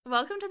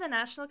Welcome to the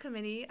National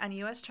Committee on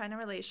U.S.-China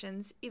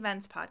Relations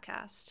Events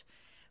Podcast,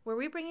 where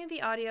we bring you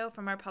the audio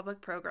from our public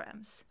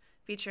programs,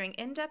 featuring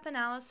in-depth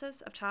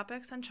analysis of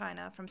topics on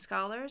China from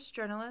scholars,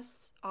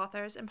 journalists,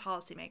 authors, and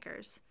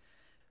policymakers.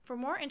 For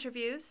more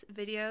interviews,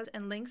 videos,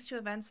 and links to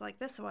events like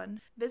this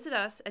one, visit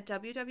us at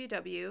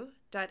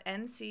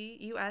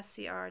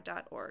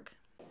www.ncuscr.org.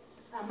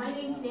 My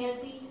name's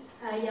Nancy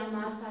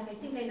Young-Mosbach. I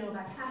think I know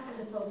about half of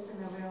the folks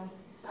in the room.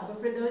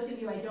 But for those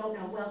of you I don't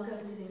know, welcome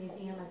to the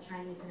Museum of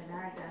Chinese in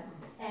America.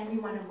 And we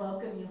want to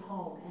welcome you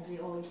home, as we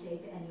always say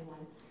to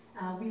anyone.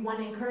 We want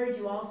to encourage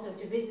you also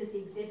to visit the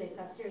exhibits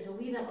upstairs. We'll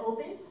leave them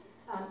open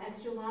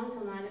extra long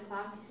till 9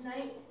 o'clock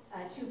tonight.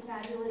 Two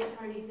fabulous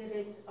current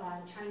exhibits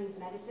on Chinese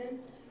medicine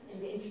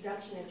and the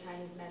introduction of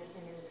Chinese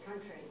medicine in this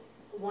country.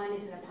 One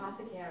is an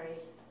apothecary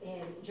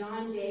in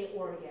John Day,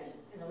 Oregon,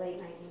 in the late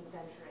 19th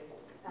century.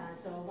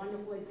 So a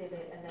wonderful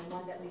exhibit, and then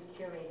one that we've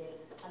curated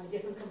on the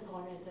different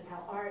components of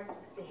how art,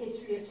 the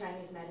history of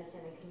Chinese medicine,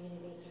 and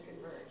community can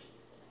converge.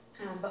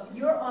 But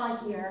you're all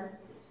here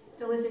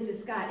to listen to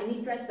Scott, and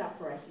he dressed up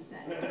for us, he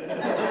said.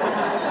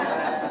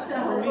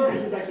 For me,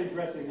 this is actually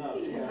dressing up.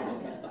 Yeah.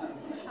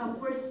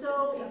 We're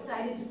so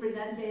excited to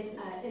present this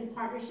in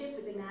partnership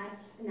with the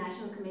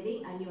National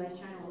Committee on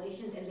U.S.-China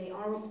Relations, and they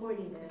are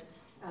recording this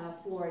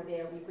for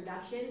their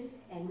reproduction,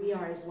 and we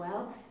are as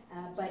well.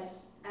 But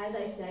as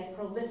I said,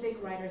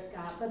 prolific writer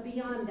Scott, but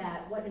beyond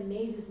that, what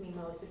amazes me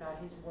most about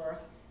his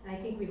work, and I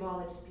think we've all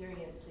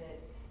experienced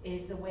it,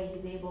 is the way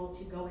he's able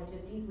to go into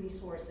deep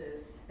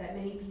resources that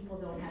many people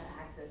don't have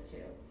access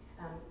to.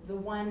 The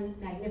one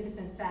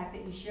magnificent fact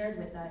that you shared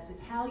with us is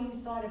how you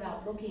thought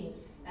about looking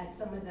at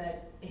some of the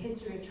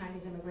history of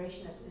Chinese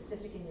immigration of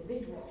specific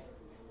individuals.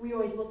 We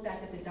always look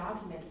back at the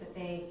documents that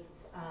they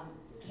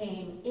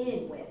came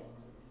in with,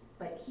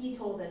 but he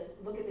told us,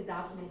 look at the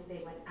documents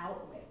they went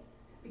out with,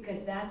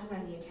 because that's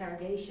when the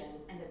interrogation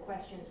and the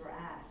questions were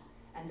asked,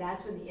 and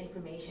that's when the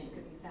information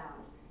could be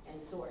found and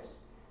sourced.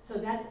 So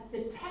that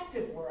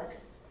detective work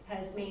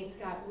has made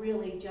Scott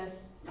really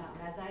just,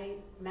 as I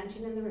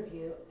mentioned in the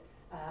review,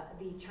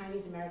 the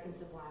Chinese American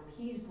sublime.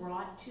 He's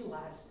brought to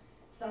us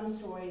some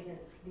stories and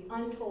the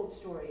untold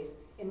stories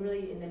in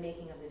the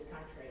making of this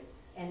country.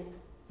 And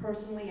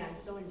personally, I'm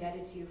so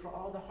indebted to you for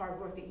all the hard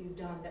work that you've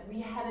done that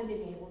we haven't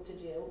been able to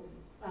do,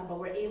 but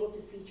we're able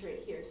to feature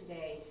it here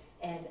today.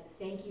 And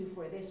thank you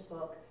for this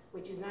book,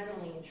 which is not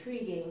only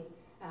intriguing,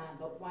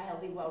 but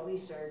wildly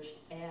well-researched,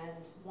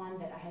 and one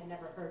that I had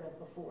never heard of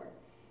before.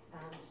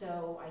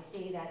 So I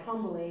say that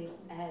humbly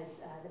as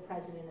the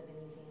president of the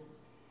museum.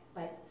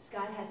 But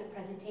Scott has a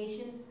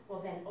presentation.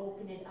 We'll then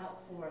open it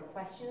up for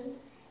questions,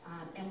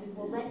 and we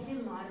will let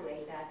him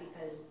moderate that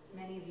because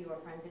many of you are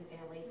friends and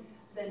family.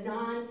 The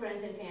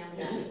non-friends and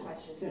family ask the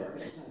questions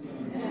first.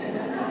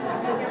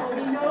 Because there will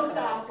be no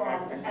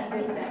softballs at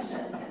this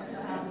session.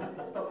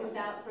 But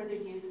without further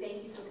ado,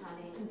 thank you for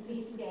coming.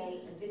 Please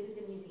stay and visit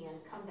the museum.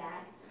 Come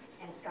back.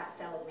 And Scott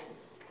Seligman.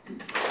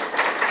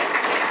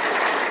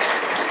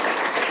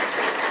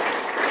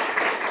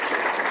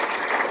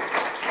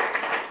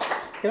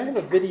 Can I have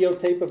a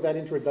videotape of that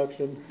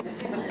introduction?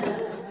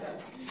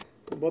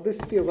 Well, this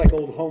feels like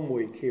old home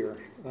week here.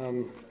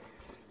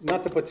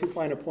 Not to put too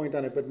fine a point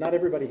on it, but not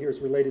everybody here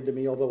is related to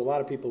me, although a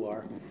lot of people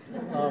are.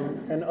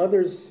 And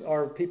others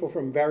are people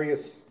from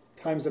various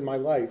times in my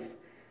life.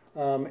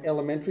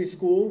 Elementary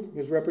school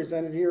is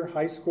represented here.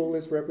 High school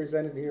is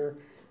represented here.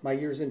 My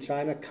years in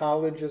China.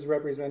 College is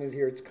represented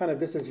here. It's kind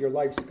of, this is your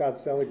life, Scott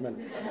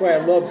Seligman. That's why I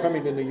love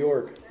coming to New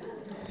York.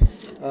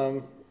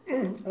 I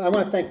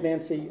want to thank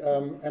Nancy,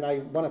 and I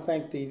want to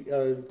thank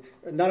the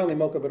not only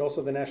MoCA, but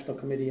also the National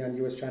Committee on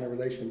U.S.-China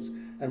Relations,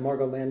 and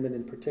Margot Landman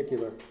in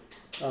particular,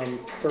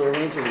 for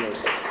arranging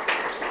this.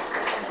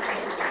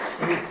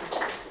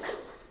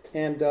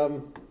 And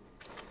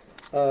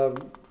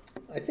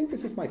I think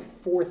this is my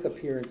fourth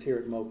appearance here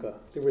at MoCA.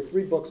 There were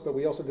 3 books, but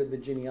we also did the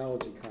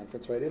genealogy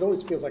conference, right? It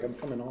always feels like I'm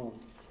coming home.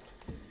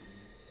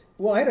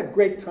 Well, I had a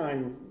great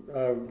time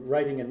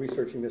writing and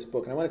researching this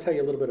book, and I want to tell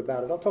you a little bit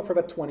about it. I'll talk for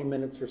about 20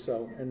 minutes or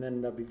so, and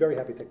then I'll be very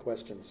happy to take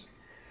questions.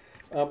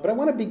 But I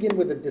want to begin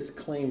with a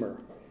disclaimer,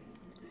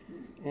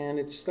 and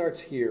it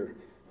starts here.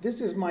 This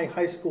is my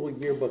high school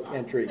yearbook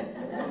entry,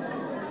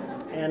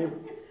 and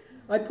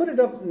I put it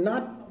up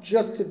not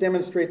just to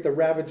demonstrate the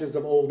ravages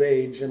of old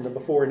age and the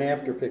before and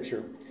after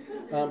picture,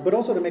 but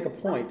also to make a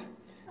point.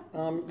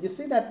 You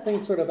see that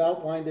thing sort of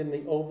outlined in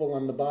the oval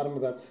on the bottom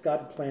about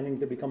Scott planning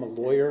to become a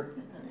lawyer?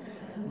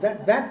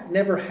 That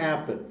never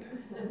happened.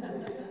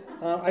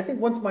 I think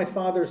once my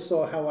father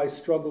saw how I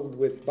struggled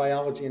with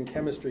biology and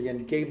chemistry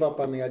and gave up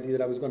on the idea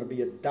that I was going to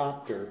be a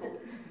doctor,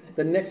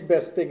 the next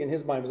best thing in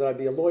his mind was that I'd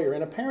be a lawyer.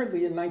 And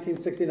apparently in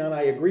 1969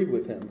 I agreed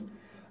with him.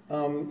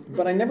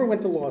 But I never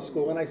went to law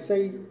school, and I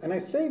say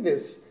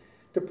this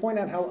to point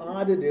out how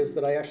odd it is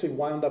that I actually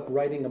wound up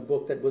writing a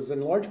book that was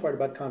in large part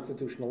about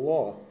constitutional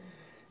law.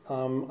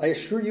 I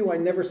assure you I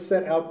never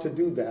set out to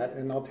do that,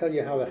 and I'll tell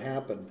you how that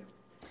happened.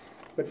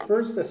 But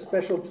first, a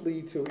special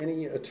plea to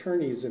any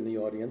attorneys in the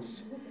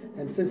audience.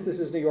 And since this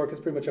is New York, it's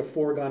pretty much a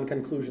foregone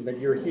conclusion that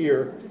you're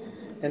here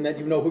and that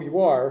you know who you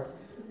are.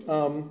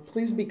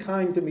 Please be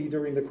kind to me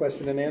during the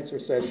question and answer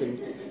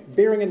session,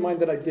 bearing in mind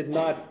that I did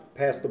not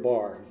pass the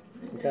bar,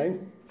 okay?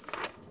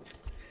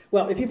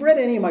 Well, if you've read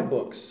any of my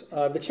books,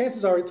 the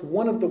chances are it's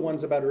one of the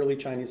ones about early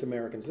Chinese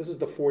Americans. This is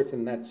the fourth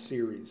in that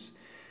series.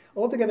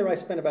 Altogether, I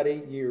spent about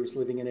 8 years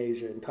living in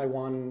Asia, in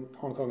Taiwan,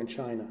 Hong Kong, and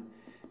China.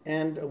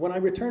 And when I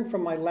returned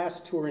from my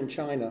last tour in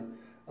China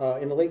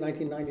in the late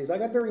 1990s, I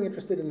got very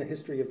interested in the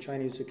history of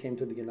Chinese who came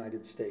to the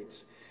United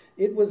States.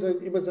 It was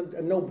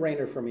a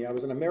no-brainer for me. I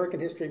was an American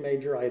history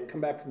major. I had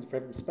come back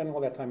and spent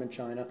all that time in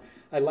China.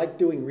 I liked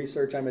doing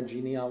research. I'm a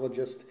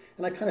genealogist.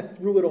 And I kind of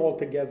threw it all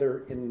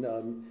together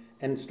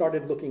and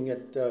started looking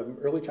at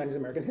early Chinese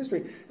American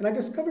history. And I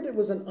discovered it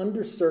was an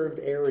underserved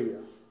area,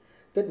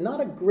 that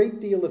not a great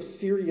deal of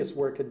serious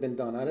work had been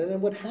done on it.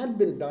 And what had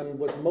been done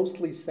was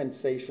mostly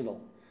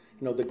sensational.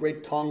 You know, the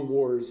great Tong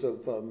Wars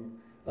of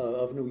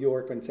New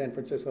York and San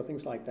Francisco,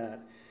 things like that.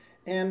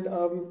 And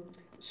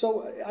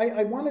so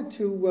I wanted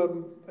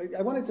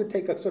to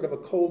take a sort of a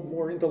cold,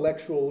 more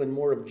intellectual and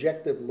more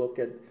objective look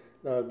at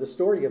the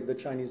story of the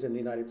Chinese in the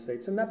United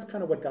States, and that's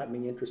kind of what got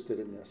me interested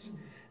in this.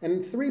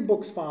 And 3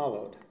 books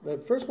followed. The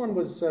first one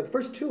was, the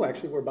first 2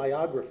 actually were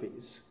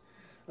biographies.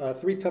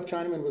 Three Tough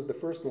Chinamen was the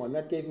first one.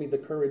 That gave me the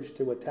courage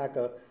to attack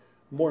a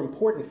more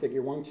important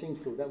figure, Wang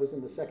Qingfu. That was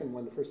in the second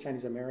one, the first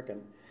Chinese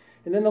American.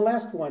 And then the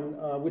last one,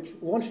 which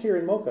launched here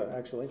in Mocha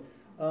actually,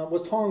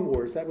 was Tong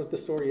Wars. That was the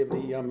story of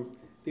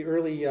the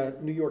early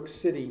New York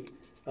City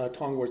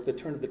Tong Wars, the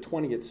turn of the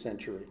 20th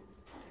century.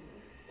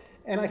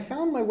 And I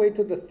found my way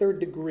to the 3rd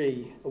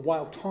degree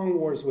while Tong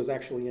Wars was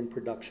actually in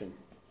production.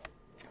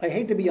 I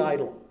hate to be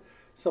idle,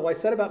 so I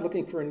set about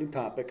looking for a new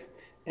topic.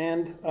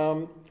 And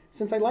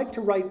since I like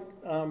to write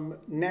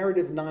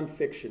narrative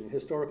nonfiction,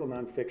 historical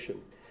nonfiction,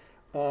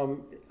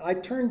 I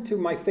turned to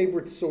my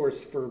favorite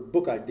source for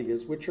book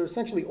ideas, which are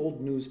essentially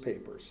old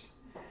newspapers.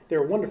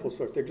 They're a wonderful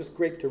source. They're just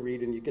great to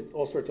read, and you get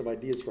all sorts of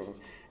ideas from them.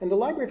 And the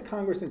Library of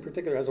Congress in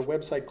particular has a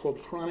website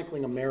called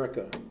Chronicling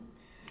America.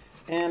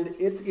 And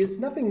it is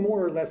nothing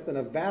more or less than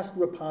a vast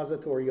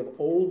repository of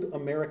old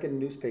American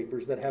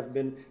newspapers that have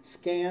been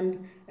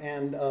scanned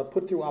and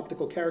put through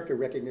optical character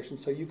recognition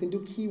so you can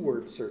do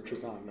keyword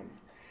searches on them.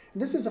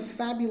 And this is a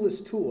fabulous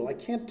tool. I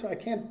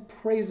can't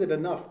praise it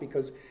enough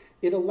because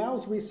it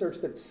allows research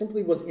that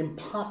simply was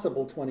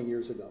impossible 20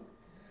 years ago.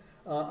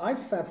 I've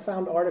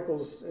found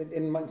articles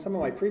in some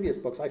of my previous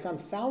books. I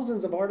found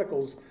thousands of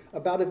articles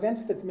about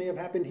events that may have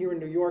happened here in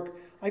New York.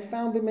 I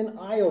found them in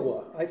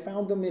Iowa. I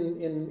found them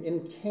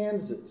in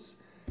Kansas.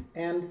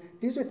 And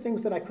these are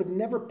things that I could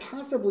never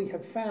possibly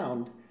have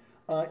found.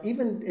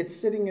 Even it's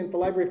sitting in the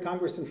Library of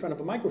Congress in front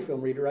of a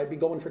microfilm reader, I'd be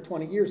going for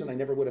 20 years and I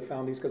never would have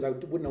found these because I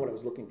wouldn't know what I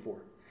was looking for.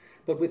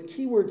 But with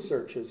keyword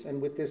searches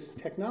and with this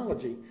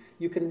technology,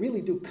 you can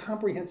really do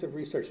comprehensive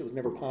research that was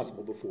never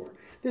possible before.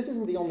 This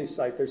isn't the only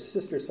site. There's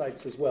sister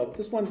sites as well. But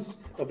this one's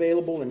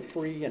available and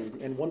free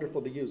and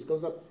wonderful to use. It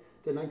goes up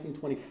to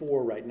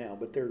 1924 right now,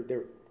 but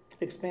they're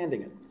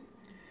expanding it.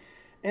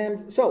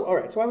 And so, all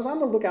right, so I was on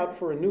the lookout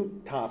for a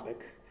new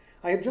topic.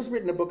 I had just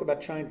written a book about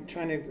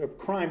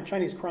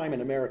Chinese crime in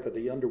America,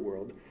 the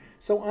underworld.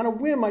 So on a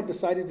whim, I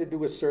decided to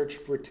do a search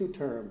for 2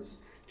 terms,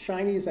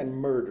 Chinese and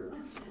murder.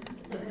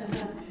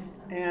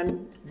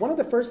 And one of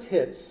the first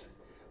hits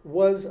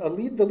was the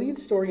lead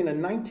story in a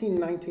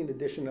 1919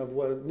 edition of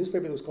a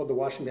newspaper that was called the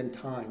Washington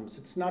Times.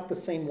 It's not the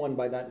same one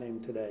by that name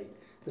today.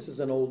 This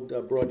is an old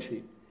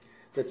broadsheet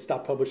that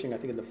stopped publishing, I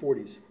think, in the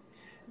 40s.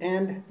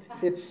 And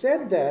it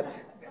said that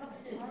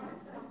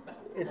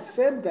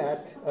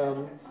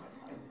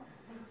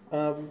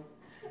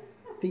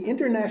the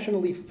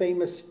internationally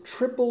famous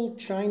triple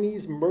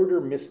Chinese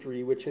murder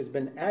mystery, which has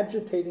been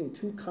agitating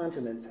 2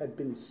 continents, had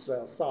been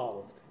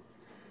solved.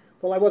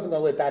 Well, I wasn't going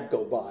to let that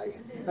go by.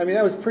 I mean,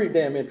 that was pretty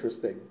damn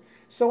interesting.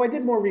 So I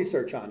did more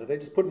research on it. I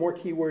just put more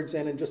keywords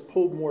in and just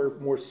pulled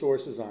more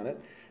sources on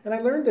it. And I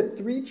learned that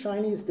 3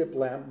 Chinese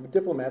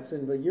diplomats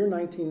in the year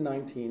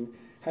 1919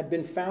 had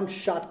been found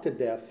shot to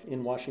death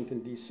in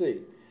Washington, D.C.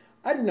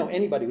 I didn't know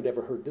anybody who'd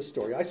ever heard this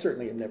story. I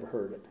certainly had never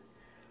heard it.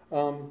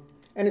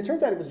 And it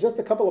turns out it was just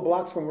a couple of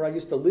blocks from where I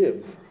used to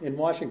live in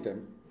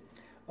Washington,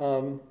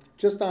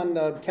 just on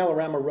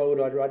Kalorama Road,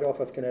 right off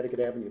of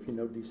Connecticut Avenue, if you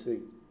know D.C.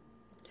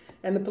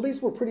 And the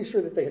police were pretty sure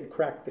that they had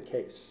cracked the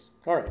case.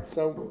 All right,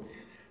 so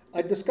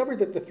I discovered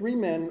that the 3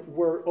 men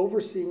were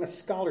overseeing a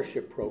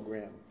scholarship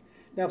program.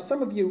 Now,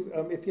 some of you,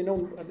 if you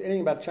know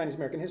anything about Chinese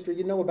American history,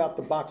 you know about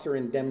the Boxer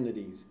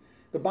indemnities.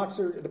 The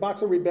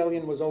Boxer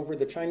Rebellion was over.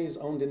 The Chinese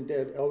owed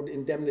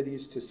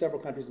indemnities to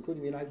several countries,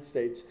 including the United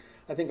States.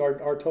 I think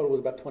our total was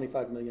about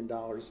 $25 million.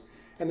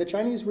 And the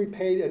Chinese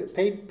paid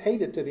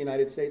it to the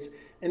United States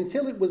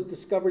until it was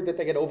discovered that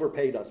they had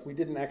overpaid us. We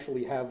didn't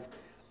actually have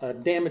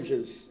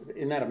damages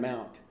in that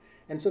amount.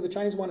 And so the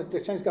Chinese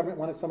government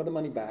wanted some of the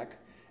money back.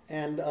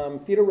 And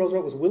Theodore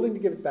Roosevelt was willing to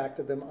give it back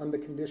to them on the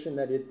condition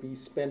that it be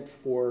spent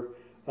for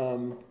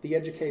the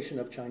education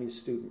of Chinese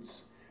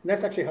students. And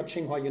that's actually how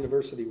Tsinghua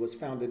University was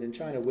founded in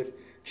China, with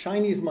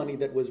Chinese money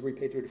that was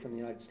repatriated from the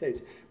United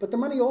States. But the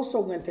money also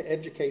went to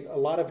educate a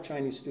lot of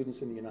Chinese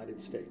students in the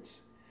United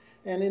States.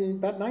 And in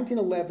about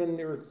 1911,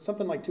 there were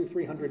something like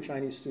 300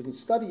 Chinese students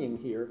studying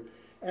here.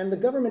 And the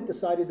government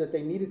decided that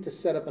they needed to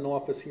set up an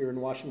office here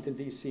in Washington,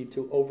 D.C.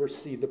 to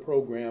oversee the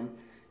program,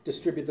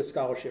 distribute the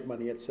scholarship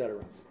money,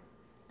 etc.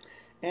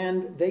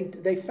 And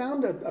they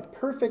found a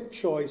perfect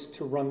choice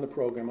to run the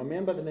program, a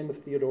man by the name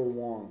of Theodore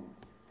Wang.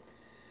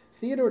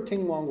 Theodore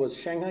Ting Wang was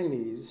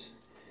Shanghainese.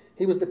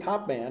 He was the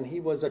top man. He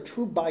was a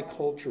true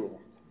bicultural,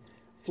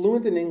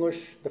 fluent in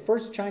English, the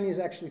first Chinese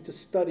actually to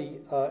study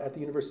at the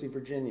University of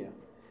Virginia.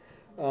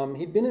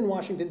 He'd been in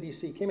Washington,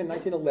 D.C., came in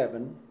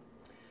 1911,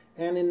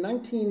 and in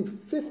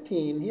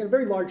 1915, he had a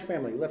very large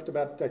family. He left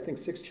about, I think,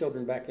 6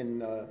 children back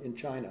in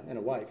China and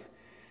a wife.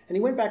 And he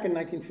went back in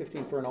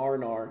 1915 for an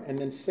R&R and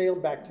then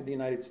sailed back to the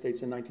United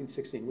States in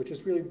 1916, which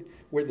is really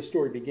where the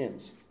story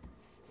begins.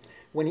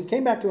 When he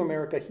came back to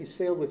America, he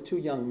sailed with 2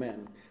 young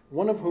men,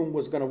 one of whom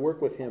was going to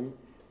work with him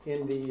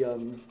in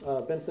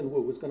the, Benson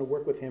Wu was going to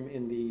work with him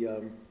in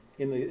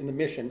the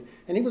mission,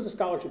 and he was a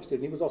scholarship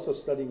student. He was also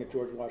studying at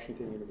George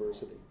Washington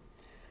University.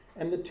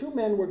 And the 2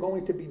 men were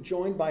going to be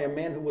joined by a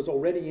man who was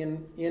already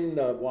in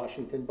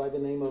Washington by the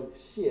name of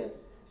Xie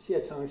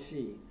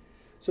Changxi.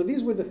 So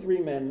these were the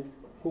 3 men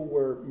who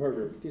were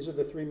murdered. These are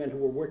the 3 men who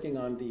were working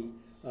on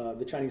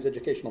the Chinese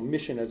educational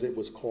mission, as it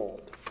was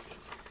called.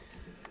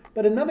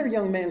 But another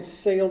young man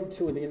sailed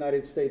to the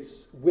United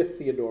States with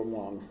Theodore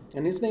Wang,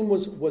 and his name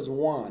was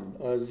Wan.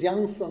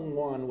 Xiang Seng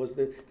Wan was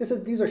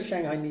these are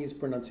Shanghainese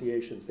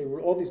pronunciations.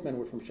 All these men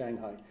were from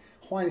Shanghai.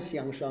 Huan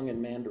Xiangsheng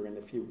in Mandarin,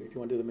 if you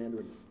want to do the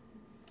Mandarin.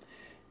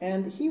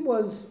 And he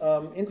was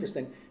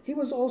interesting. He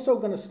was also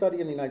going to study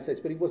in the United States,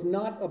 but he was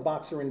not a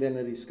Boxer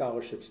Indemnity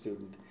Scholarship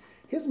student.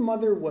 His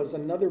mother was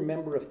another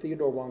member of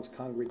Theodore Wang's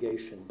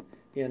congregation,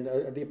 in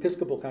the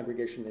Episcopal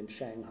congregation in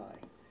Shanghai.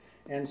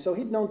 And so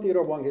he'd known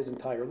Theodore Wang his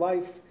entire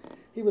life.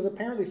 He was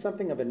apparently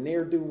something of a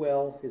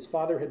ne'er-do-well. His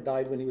father had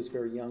died when he was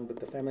very young, but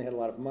the family had a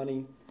lot of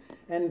money.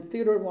 And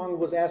Theodore Wang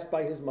was asked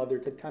by his mother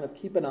to kind of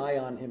keep an eye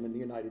on him in the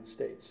United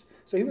States.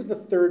 So he was the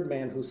 3rd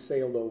man who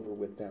sailed over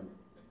with them.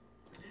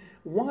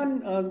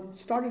 Wan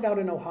started out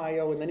in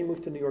Ohio, and then he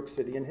moved to New York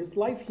City, and his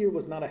life here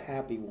was not a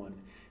happy one.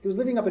 He was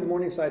living up in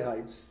Morningside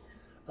Heights.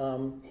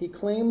 He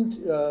claimed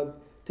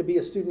to be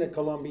a student at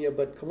Columbia,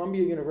 but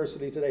Columbia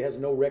University today has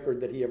no record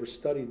that he ever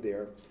studied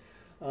there.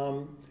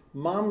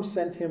 Mom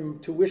sent him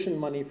tuition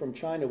money from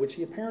China, which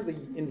he apparently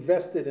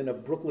invested in a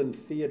Brooklyn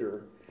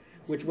theater,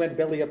 which went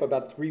belly up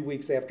about 3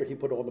 weeks after he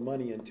put all the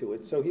money into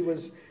it. So he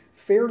was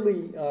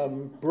fairly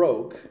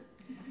broke.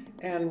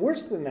 And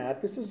worse than that,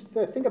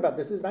 think about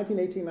this, this is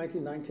 1918,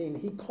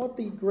 1919, he caught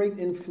the great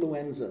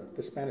influenza,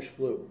 the Spanish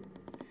flu,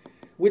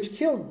 which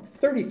killed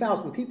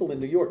 30,000 people in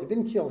New York. It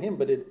didn't kill him,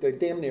 but it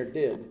damn near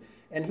did.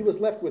 And he was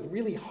left with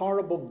really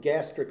horrible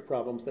gastric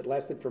problems that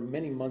lasted for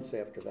many months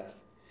after that.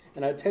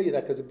 And I'll tell you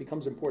that because it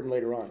becomes important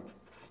later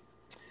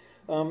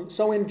on.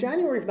 So in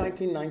January of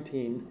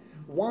 1919,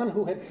 Wan,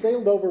 who had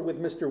sailed over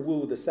with Mr.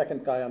 Wu, the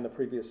second guy on the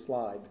previous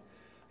slide,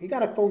 he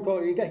got a phone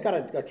call, he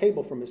got a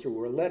cable from Mr.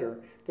 Wu, a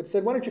letter, that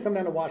said, why don't you come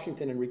down to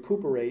Washington and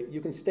recuperate?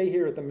 You can stay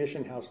here at the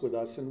mission house with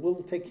us, and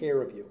we'll take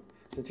care of you,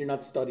 since you're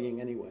not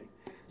studying anyway.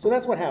 So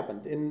that's what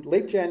happened. In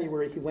late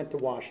January, he went to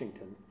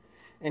Washington,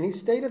 and he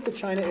stayed at the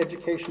China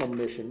Educational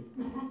Mission,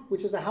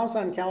 which is a house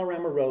on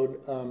Kalorama Road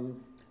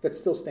that's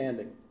still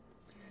standing.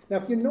 Now,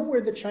 if you know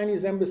where the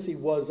Chinese embassy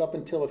was up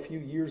until a few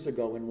years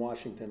ago in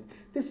Washington,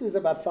 this is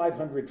about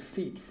 500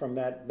 feet from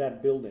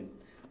that building.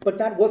 But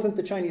that wasn't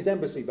the Chinese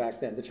embassy back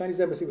then. The Chinese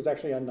embassy was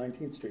actually on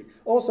 19th Street.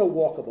 Also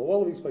walkable.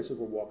 All of these places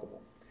were walkable.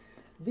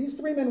 These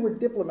 3 men were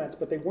diplomats,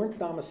 but they weren't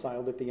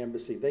domiciled at the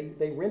embassy.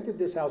 They rented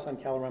this house on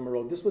Kalorama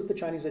Road. This was the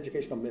Chinese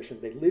Educational Mission.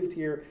 They lived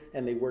here,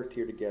 and they worked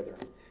here together.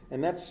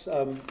 And that's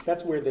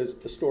where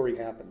the story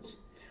happens.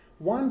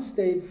 Wan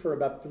stayed for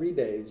about 3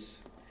 days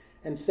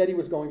and said he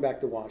was going back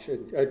to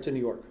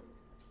New York.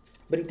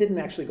 But he didn't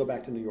actually go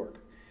back to New York.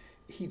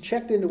 He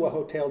checked into a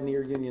hotel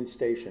near Union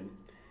Station.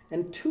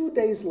 And 2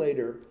 days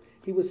later,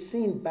 he was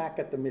seen back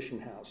at the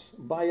mission house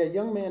by a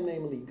young man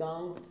named Li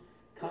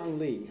Kang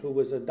Li, who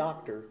was a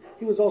doctor.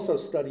 He was also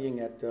studying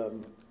at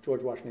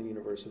George Washington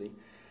University.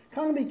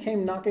 Kang Li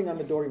came knocking on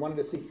the door. He wanted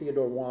to see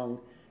Theodore Wang.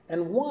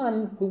 And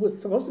Wan, who was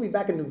supposed to be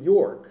back in New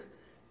York,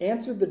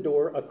 answered the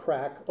door a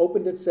crack,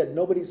 opened it, said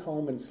nobody's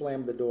home, and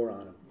slammed the door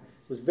on him.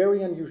 It was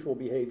very unusual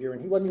behavior,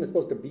 and he wasn't even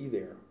supposed to be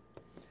there.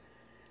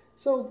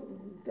 So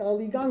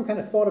Li Gang kind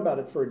of thought about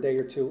it for a day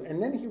or two,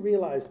 and then he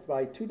realized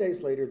by 2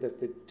 days later that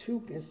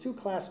his two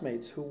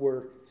classmates who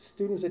were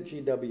students at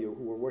GW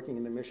who were working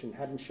in the mission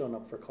hadn't shown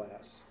up for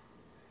class.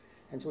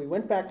 And so he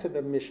went back to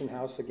the mission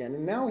house again,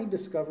 and now he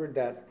discovered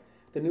that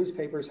the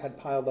newspapers had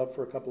piled up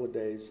for a couple of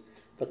days.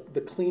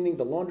 The cleaning,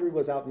 the laundry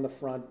was out in the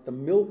front, the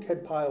milk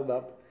had piled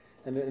up,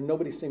 and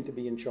nobody seemed to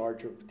be in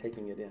charge of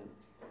taking it in.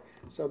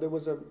 So there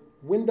was a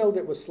window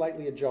that was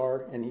slightly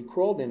ajar, and he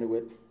crawled into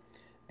it,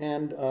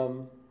 and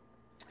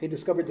he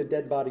discovered the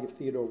dead body of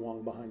Theodore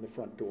Wang behind the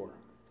front door.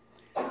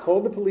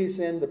 Called the police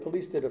in. The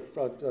police did a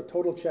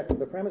total check of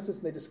the premises,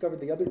 and they discovered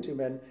the other 2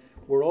 men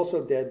were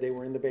also dead. They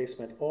were in the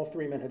basement. All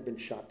 3 men had been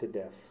shot to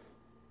death.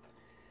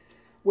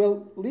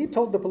 Well, Lee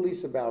told the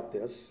police about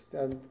this.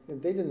 The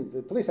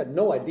police had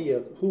no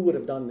idea who would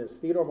have done this.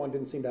 Theodore One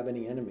didn't seem to have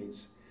any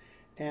enemies.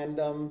 And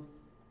so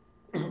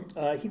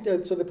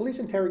the police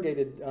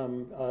interrogated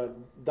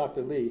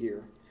Dr. Lee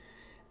here.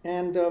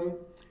 And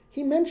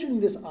he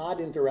mentioned this odd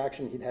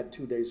interaction he'd had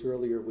 2 days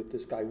earlier with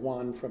this guy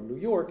Juan from New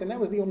York, and that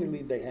was the only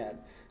lead they had.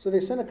 So they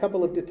sent a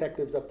couple of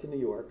detectives up to New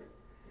York.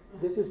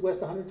 This is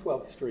West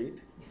 112th Street.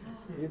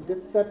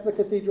 That's the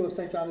Cathedral of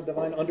St. John the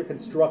Divine under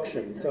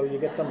construction, so you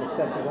get some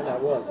sense of when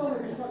that was.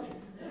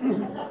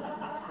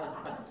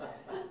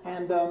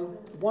 And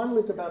Juan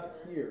lived about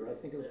here. I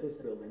think it was this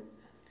building.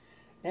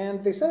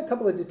 And they sent a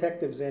couple of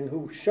detectives in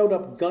who showed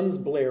up, guns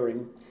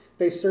blaring.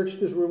 They searched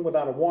his room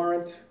without a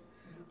warrant.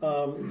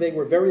 They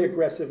were very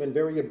aggressive and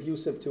very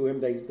abusive to him.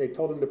 They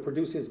told him to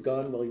produce his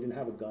gun. Well, he didn't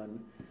have a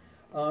gun.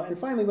 And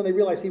finally, when they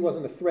realized he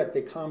wasn't a threat,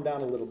 they calmed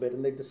down a little bit,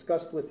 and they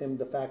discussed with him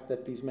the fact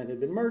that these men had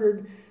been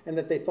murdered and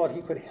that they thought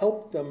he could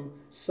help them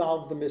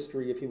solve the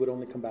mystery if he would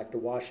only come back to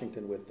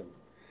Washington with them.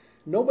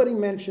 Nobody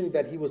mentioned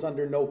that he was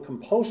under no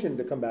compulsion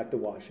to come back to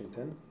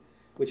Washington,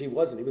 which he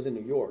wasn't. He was in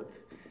New York.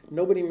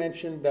 Nobody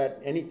mentioned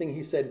that anything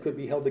he said could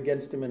be held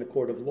against him in a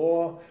court of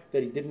law,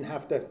 that he didn't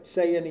have to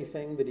say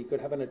anything, that he could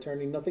have an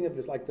attorney. Nothing of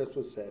this like this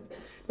was said.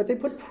 But they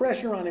put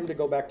pressure on him to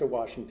go back to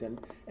Washington,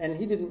 and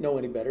he didn't know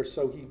any better,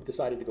 so he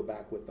decided to go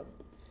back with them.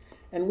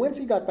 And once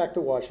he got back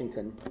to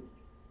Washington,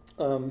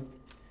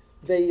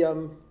 they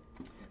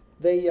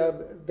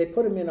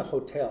put him in a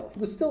hotel.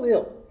 He was still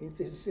ill.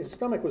 His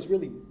stomach was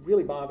really,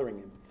 really bothering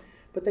him.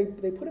 But they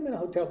put him in a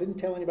hotel, didn't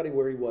tell anybody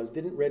where he was,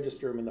 didn't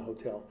register him in the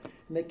hotel.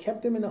 And they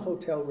kept him in a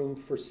hotel room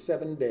for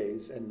 7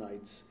 days and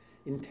nights,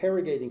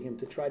 interrogating him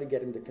to try to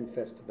get him to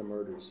confess to the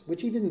murders,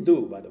 which he didn't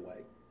do, by the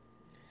way.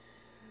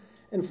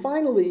 And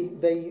finally,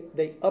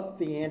 they upped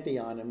the ante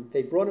on him.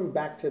 They brought him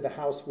back to the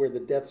house where the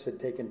deaths had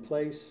taken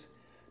place,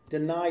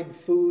 denied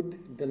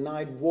food,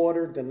 denied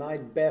water,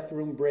 denied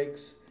bathroom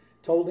breaks,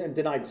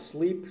 denied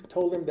sleep,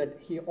 told him that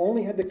he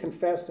only had to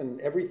confess and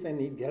everything.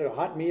 He'd get a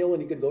hot meal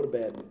and he could go to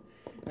bed.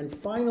 And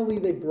finally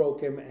they broke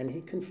him, and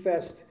he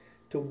confessed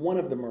to one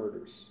of the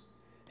murders.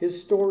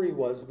 His story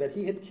was that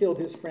he had killed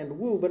his friend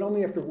Wu, but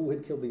only after Wu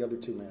had killed the other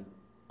two men.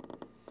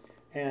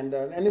 And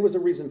there was a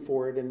reason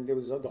for it, and there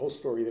was the whole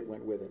story that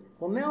went with it.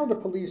 Well, now the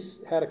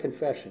police had a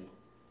confession,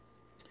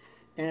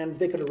 and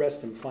they could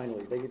arrest him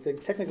finally.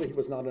 Technically, he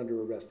was not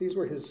under arrest. These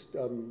were his,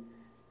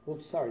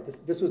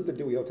 this was the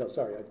Dewey Hotel.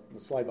 Sorry, I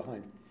slide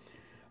behind.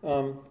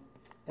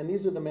 And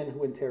these are the men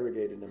who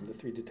interrogated him, the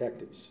 3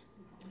 detectives.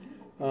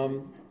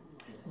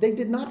 They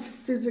did not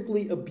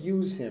physically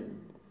abuse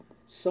him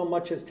so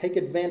much as take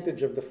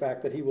advantage of the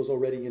fact that he was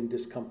already in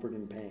discomfort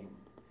and pain.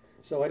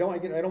 So I don't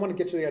want to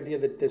get you the idea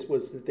that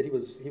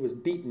he was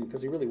beaten,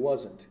 because he really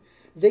wasn't.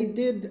 They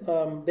did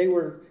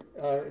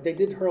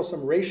hurl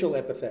some racial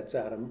epithets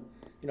at him,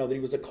 that he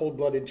was a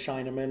cold-blooded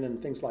Chinaman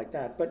and things like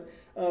that, but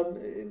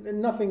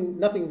nothing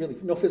really,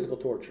 no physical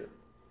torture.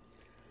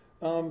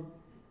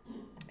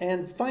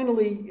 And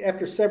finally,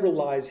 after several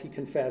lies, he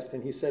confessed,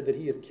 and he said that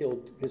he had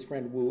killed his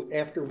friend Wu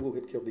after Wu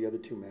had killed the other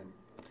 2 men.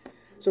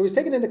 So he was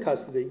taken into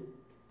custody.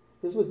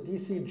 This was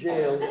D.C.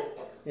 jail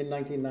in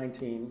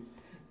 1919.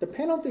 The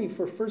penalty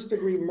for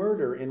first-degree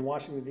murder in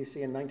Washington,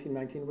 D.C. in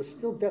 1919 was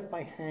still death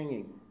by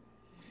hanging.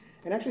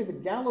 And actually, the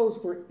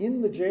gallows were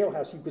in the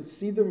jailhouse. You could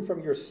see them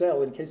from your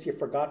cell in case you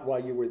forgot why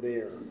you were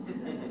there.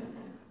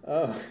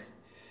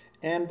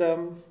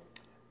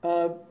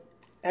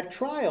 At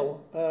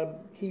trial,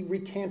 he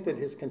recanted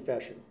his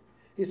confession.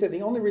 He said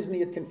the only reason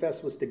he had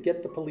confessed was to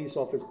get the police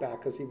off his back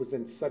because he was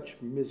in such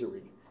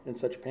misery and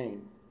such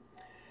pain.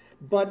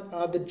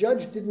 But the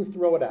judge didn't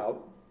throw it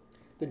out.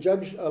 The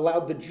judge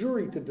allowed the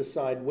jury to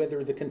decide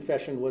whether the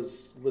confession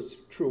was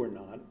true or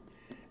not.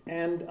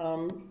 And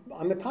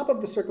on the top of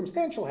the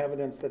circumstantial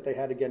evidence that they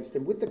had against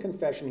him, with the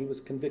confession, he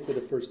was convicted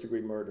of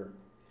first-degree murder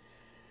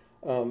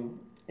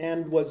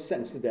and was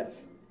sentenced to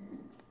death.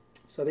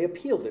 So they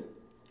appealed it.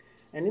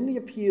 And in the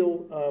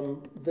appeal,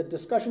 the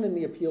discussion in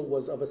the appeal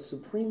was of a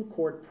Supreme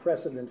Court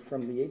precedent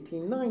from the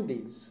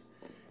 1890s.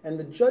 And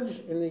the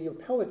judge in the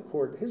appellate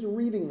court, his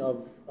reading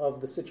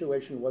of the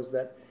situation was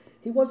that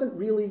he wasn't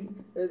really,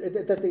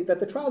 that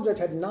the trial judge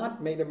had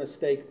not made a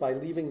mistake by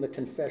leaving the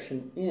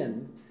confession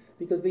in,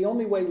 because the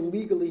only way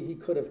legally he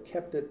could have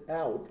kept it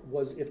out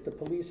was if the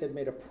police had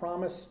made a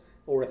promise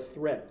or a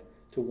threat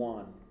to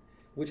Juan,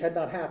 which had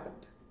not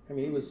happened. I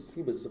mean, he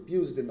was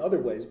abused in other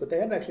ways, but they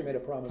hadn't actually made a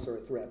promise or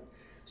a threat.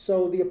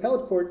 So the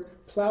appellate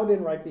court plowed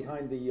in right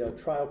behind the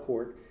trial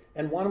court,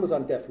 and Juan was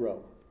on death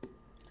row.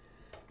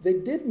 They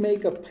did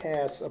make a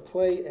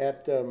play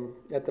at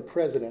the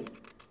president.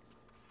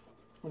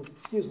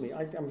 Excuse me,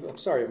 I'm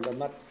sorry, I'm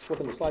not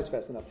flipping the slides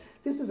fast enough.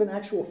 This is an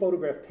actual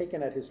photograph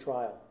taken at his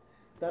trial.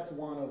 That's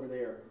Juan over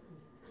there,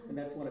 and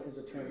that's one of his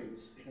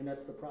attorneys, and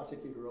that's the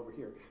prosecutor over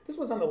here. This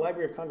was on the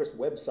Library of Congress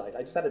website.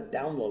 I just had to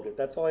download it.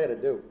 That's all I had to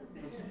do.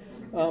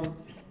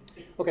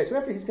 Okay, so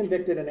after he's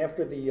convicted and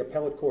after the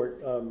appellate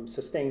court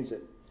sustains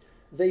it,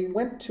 they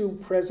went to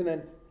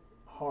President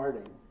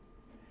Harding,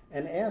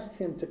 and asked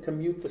him to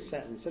commute the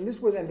sentence. And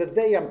the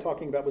they I'm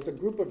talking about was a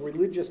group of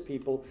religious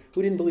people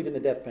who didn't believe in the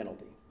death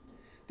penalty.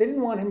 They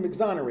didn't want him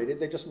exonerated,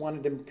 they just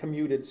wanted him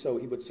commuted so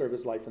he would serve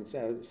his life in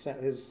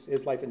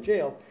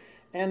jail.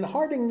 And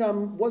Harding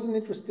wasn't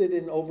interested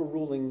in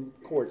overruling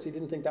courts. He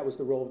didn't think that was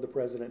the role of the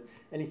president,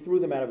 and he threw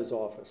them out of his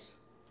office.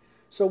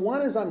 So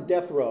Juan is on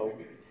death row.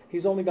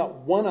 He's only got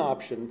one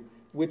option,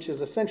 which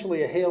is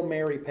essentially a Hail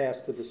Mary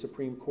pass to the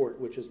Supreme Court,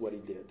 which is what he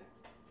did.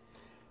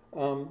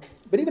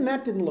 But even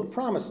that didn't look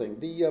promising.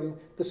 The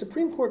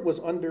Supreme Court was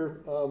under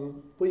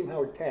William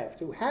Howard Taft,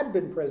 who had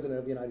been president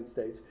of the United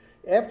States.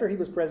 After he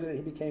was president,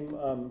 he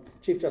became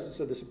Chief Justice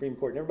of the Supreme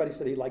Court, and everybody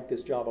said he liked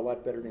this job a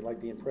lot better than he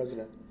liked being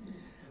president.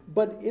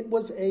 But it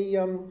was this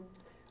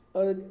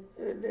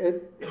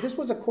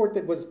was a court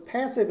that was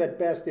passive at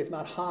best, if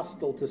not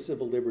hostile to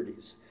civil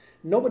liberties.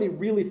 Nobody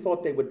really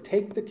thought they would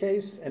take the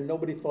case, and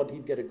nobody thought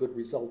he'd get a good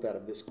result out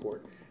of this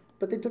court.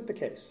 But they took the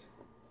case.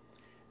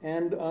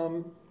 And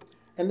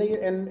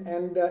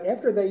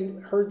after they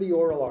heard the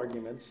oral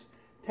arguments,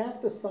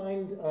 Taft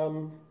assigned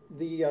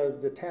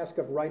the task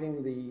of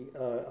writing the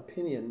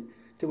opinion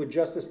to a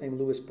justice named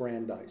Louis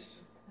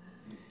Brandeis.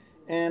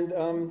 And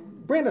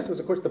Brandeis was,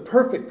 of course, the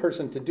perfect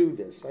person to do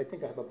this. I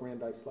think I have a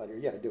Brandeis slide here.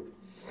 Yeah, I do.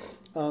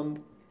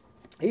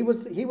 He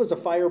was a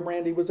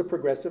firebrand. He was a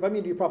progressive. I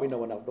mean, you probably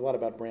know a lot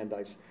about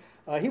Brandeis.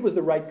 He was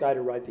the right guy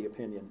to write the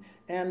opinion.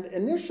 And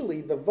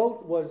initially, the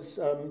vote was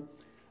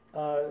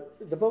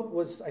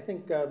I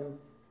think,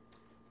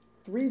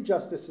 3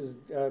 justices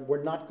were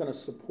not going to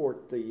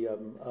support the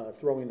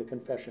throwing the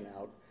confession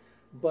out.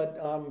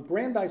 But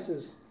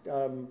Brandeis's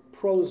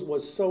prose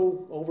was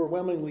so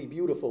overwhelmingly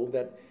beautiful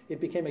that it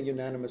became a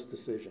unanimous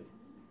decision.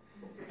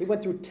 He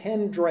went through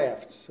 10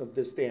 drafts of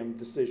this damn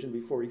decision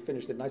before he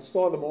finished it, and I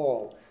saw them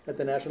all at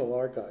the National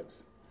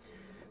Archives.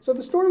 So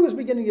the story was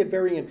beginning to get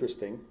very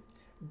interesting,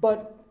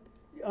 but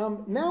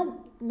now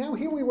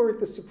here we were at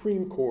the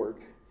Supreme Court,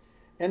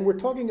 and we're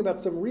talking about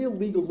some real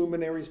legal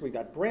luminaries. We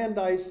got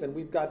Brandeis, and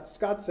we've got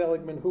Scott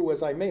Seligman, who,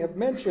 as I may have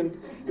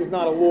mentioned, is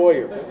not a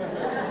lawyer.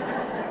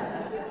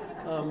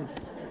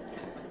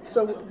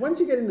 So once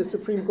you get into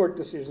Supreme Court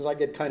decisions, I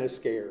get kind of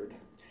scared.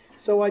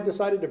 So I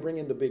decided to bring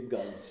in the big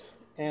guns.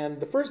 And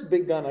the first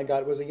big gun I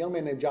got was a young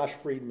man named Josh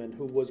Friedman,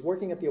 who was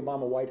working at the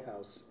Obama White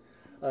House.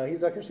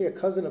 He's actually a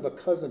cousin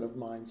of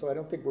mine, so I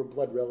don't think we're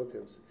blood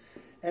relatives.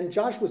 And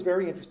Josh was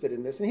very interested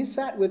in this, and he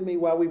sat with me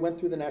while we went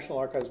through the National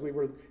Archives. We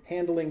were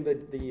handling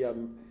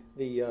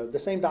the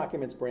same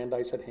documents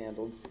Brandeis had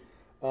handled.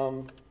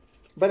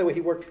 By the way,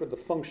 he worked for the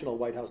functional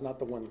White House, not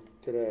the one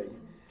today.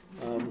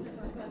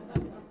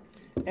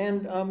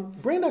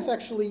 Brandeis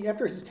actually,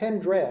 after his 10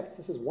 drafts,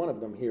 this is one of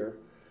them here,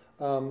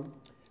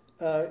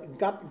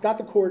 got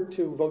the court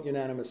to vote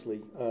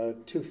unanimously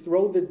to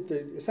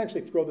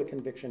essentially throw the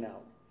conviction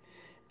out.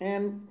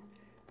 And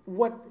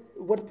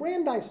what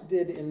Brandeis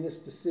did in this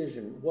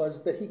decision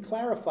was that he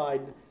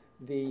clarified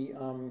the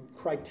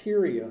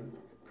criterion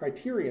for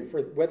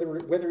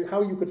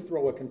how you could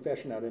throw a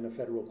confession out in a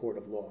federal court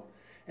of law.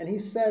 And he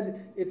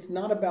said it's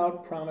not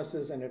about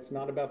promises and it's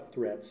not about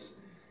threats.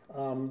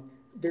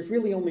 There's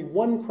really only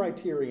one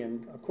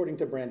criterion, according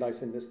to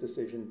Brandeis in this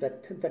decision,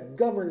 that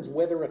governs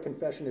whether a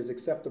confession is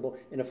acceptable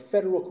in a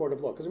federal court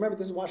of law. Because remember,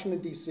 this is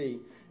Washington, D.C.,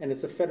 and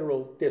it's a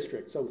federal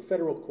district, so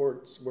federal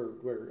courts were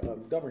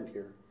governed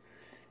here.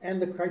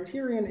 And the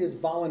criterion is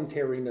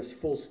voluntariness,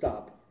 full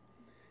stop.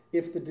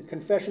 If the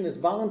confession is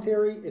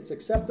voluntary, it's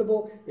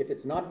acceptable. If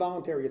it's not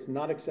voluntary, it's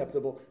not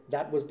acceptable.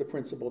 That was the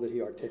principle that he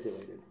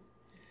articulated.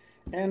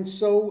 And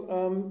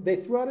so they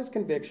threw out his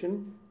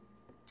conviction.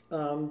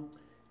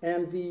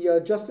 And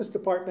the Justice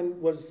Department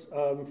was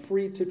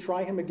free to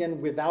try him again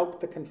without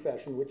the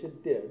confession, which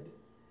it did.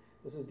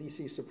 This is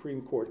D.C.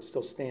 Supreme Court,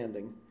 still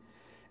standing.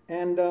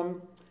 And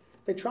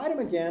they tried him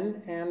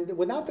again, and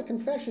without the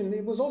confession,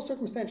 it was all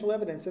circumstantial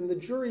evidence, and the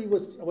jury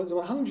was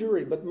a hung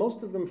jury, but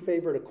most of them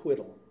favored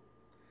acquittal.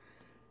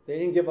 They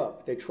didn't give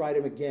up. They tried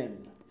him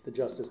again, the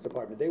Justice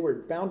Department. They were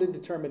bound and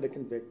determined to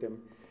convict him,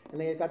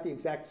 and they got the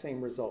exact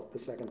same result the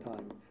second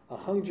time. A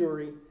hung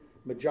jury,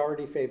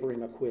 majority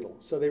favoring acquittal.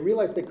 So they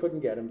realized they couldn't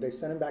get him. They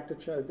sent him back to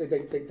China.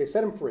 They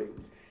set him free.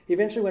 He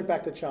eventually went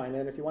back to China,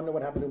 and if you want to know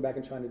what happened to him back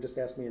in China, just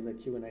ask me in the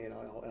Q&A, and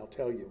I'll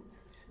tell you.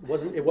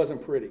 It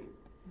wasn't pretty.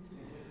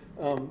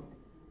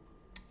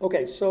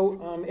 Okay,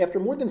 so after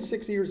more than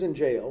 6 years in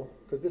jail,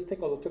 because this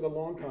took a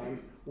long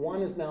time,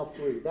 Juan is now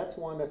free. That's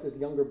Juan, that's his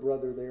younger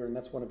brother there, and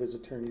that's one of his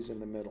attorneys in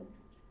the middle.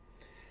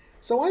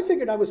 So I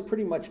figured I was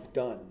pretty much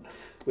done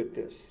with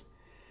this.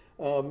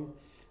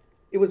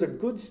 It was a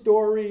good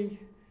story.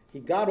 He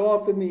got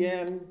off in the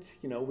end.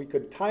 You know, we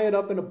could tie it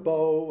up in a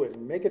bow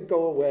and make it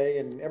go away,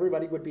 and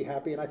everybody would be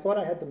happy, and I thought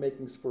I had the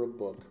makings for a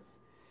book.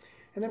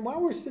 And then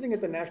while we're sitting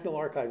at the National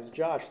Archives,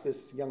 Josh,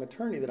 this young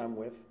attorney that I'm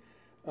with,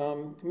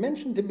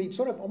 mentioned to me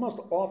sort of almost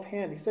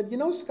offhand, he said, you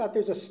know, Scott,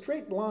 there's a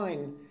straight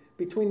line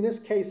between this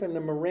case and the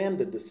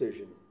Miranda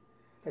decision.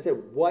 I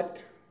said,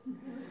 what?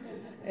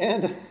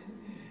 And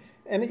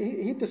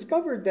he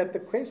discovered that the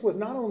case was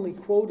not only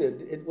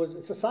quoted, it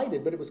was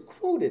cited, but it was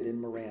quoted in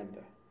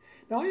Miranda.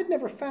 Now, I had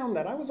never found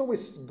that. I was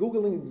always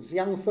Googling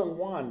Xiangseng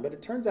Wan, but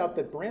it turns out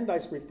that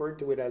Brandeis referred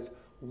to it as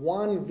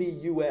Wan v.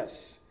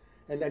 U.S.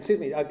 And excuse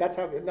me, that's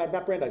how,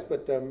 not Brandeis,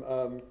 but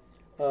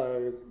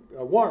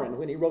Warren,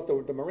 when he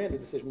wrote the Miranda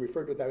decision,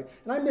 referred to it that way.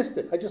 And I missed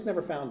it. I just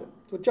never found it.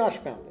 So Josh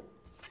found it.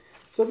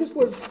 So this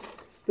was,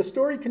 the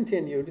story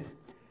continued.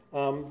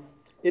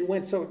 It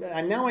went so,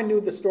 and now I knew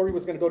the story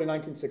was going to go to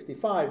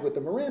 1965 with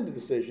the Miranda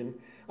decision.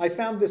 I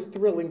found this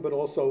thrilling, but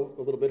also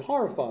a little bit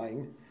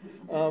horrifying,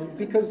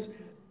 because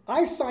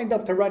I signed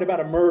up to write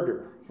about a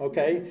murder,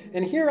 okay?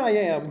 And here I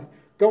am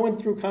going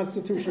through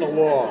constitutional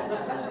law.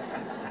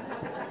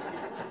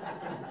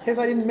 In case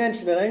I didn't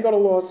mention it, I didn't go to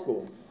law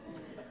school.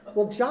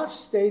 Well, Josh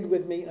stayed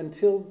with me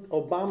until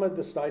Obama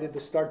decided to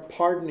start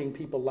pardoning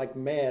people like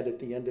mad at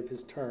the end of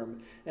his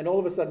term. And all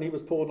of a sudden, he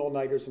was pulling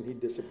all-nighters and he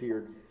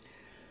disappeared.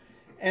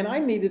 And I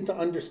needed to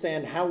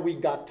understand how we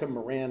got to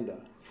Miranda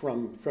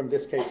from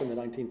this case in the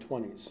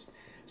 1920s.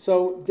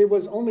 So there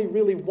was only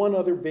really one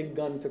other big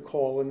gun to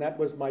call, and that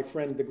was my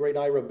friend, the great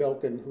Ira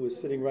Belkin, who is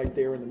sitting right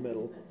there in the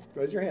middle.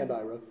 Raise your hand,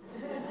 Ira.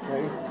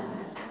 Right?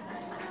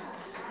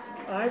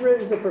 Ira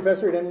is a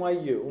professor at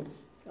NYU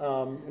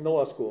in the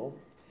law school.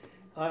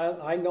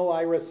 I know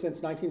Ira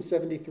since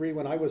 1973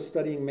 when I was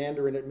studying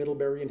Mandarin at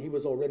Middlebury, and he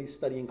was already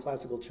studying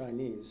classical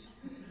Chinese.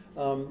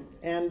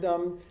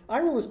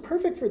 Ira was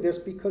perfect for this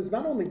because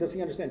not only does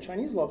he understand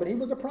Chinese law, but he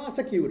was a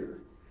prosecutor.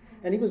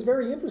 And he was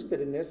very interested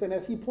in this, and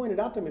as he pointed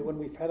out to me when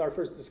we had our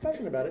first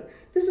discussion about it,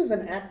 this is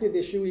an active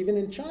issue even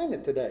in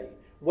China today,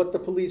 what the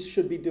police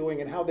should be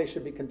doing and how they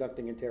should be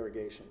conducting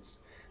interrogations.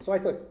 So I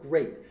thought,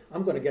 great,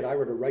 I'm going to get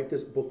Ira to write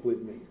this book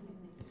with me.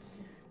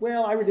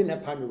 Well, Ira didn't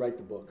have time to write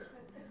the book.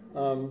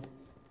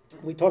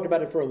 We talked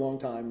about it for a long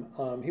time.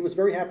 He was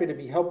very happy to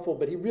be helpful,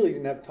 but he really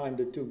didn't have time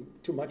to do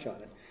too much on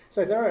it.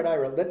 So I said, all right,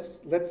 Ira, let's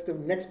do the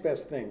next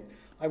best thing.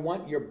 I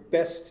want your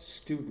best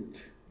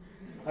student.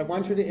 I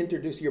want you to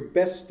introduce your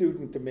best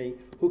student to me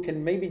who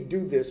can maybe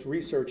do this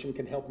research and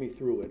can help me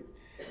through it.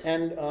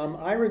 And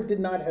Ira did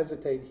not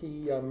hesitate.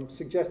 He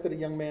suggested a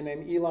young man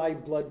named Eli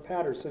Blood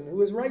Patterson,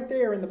 who is right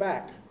there in the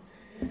back,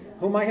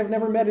 whom I have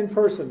never met in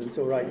person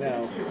until right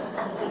now.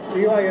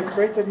 Eli, it's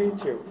great to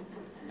meet you.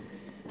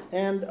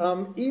 And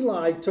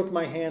Eli took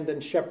my hand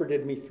and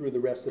shepherded me through the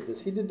rest of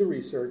this. He did the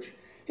research.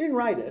 He didn't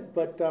write it,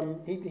 but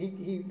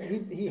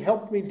he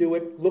helped me do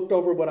it, looked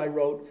over what I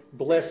wrote,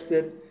 blessed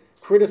it,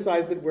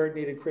 criticized it where it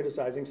needed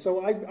criticizing.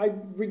 So I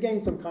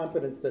regained some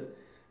confidence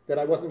that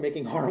I wasn't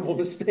making horrible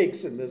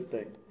mistakes in this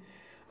thing.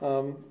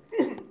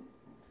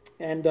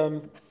 And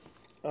then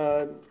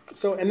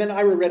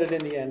Ira read it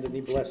in the end, and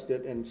he blessed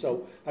it, and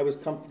so I was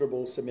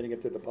comfortable submitting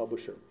it to the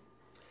publisher.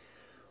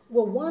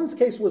 Well, Wan's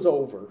case was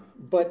over,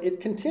 but it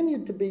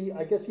continued to be,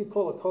 I guess you'd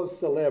call it cause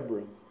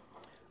célèbre.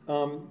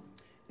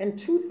 And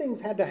two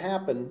things had to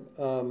happen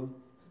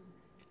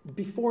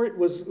before it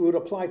would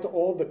apply to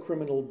all the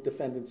criminal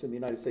defendants in the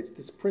United States,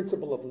 this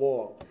principle of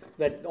law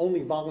that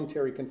only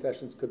voluntary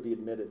confessions could be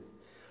admitted.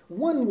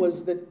 One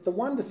was that the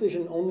Wan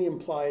decision only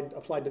applied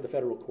to the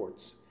federal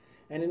courts.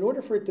 And in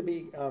order for it to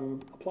be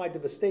applied to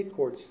the state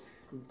courts,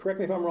 correct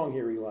me if I'm wrong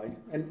here, Eli,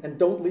 and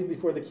don't leave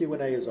before the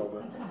Q&A is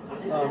over.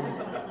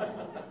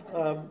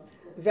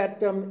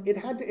 It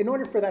had to, in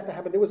order for that to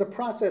happen, there was a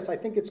process. I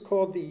think it's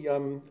called the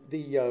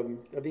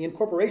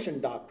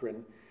incorporation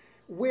doctrine,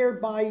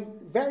 whereby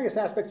various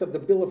aspects of the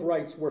Bill of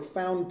Rights were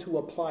found to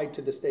apply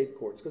to the state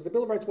courts, because the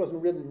Bill of Rights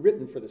wasn't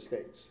written for the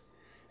states.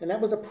 And that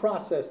was a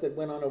process that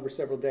went on over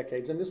several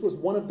decades, and this was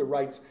one of the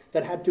rights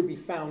that had to be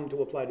found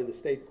to apply to the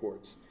state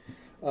courts.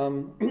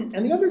 And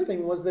the other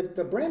thing was that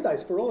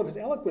Brandeis, for all of his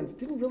eloquence,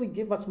 didn't really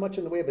give us much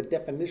in the way of a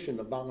definition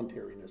of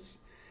voluntariness.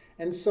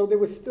 And so there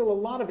was still a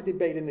lot of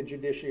debate in the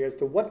judiciary as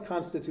to what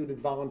constituted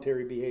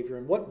voluntary behavior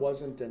and what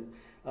wasn't, and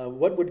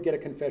what would get a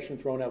confession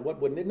thrown out,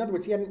 what wouldn't. In other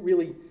words, he hadn't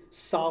really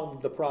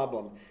solved the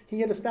problem. He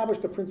had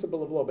established a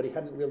principle of law, but he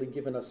hadn't really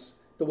given us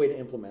the way to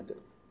implement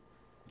it.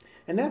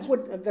 And that's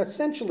what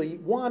essentially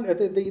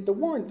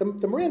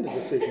the Miranda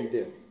decision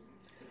did.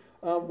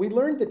 We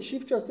learned that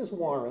Chief Justice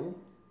Warren,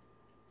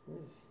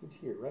 he's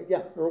here, right?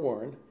 Yeah, Earl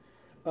Warren,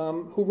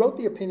 who wrote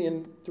the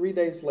opinion 3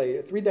 decades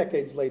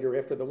later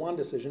after the Wan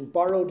decision,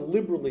 borrowed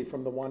liberally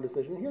from the Wan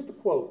decision. Here's the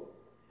quote.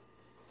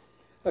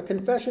 "A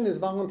confession is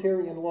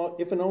voluntary in law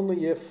if and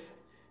only if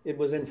it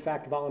was in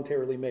fact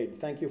voluntarily made."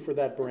 Thank you for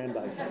that,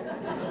 Brandeis.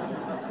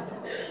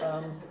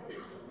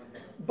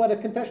 But a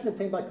confession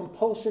obtained by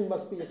compulsion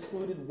must be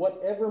excluded,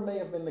 whatever may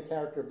have been the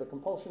character of the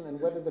compulsion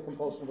and whether the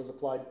compulsion was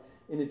applied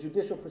in a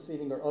judicial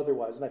proceeding or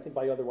otherwise. And I think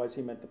by otherwise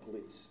he meant the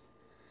police.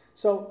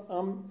 So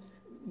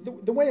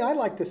the way I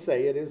like to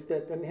say it is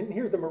that, and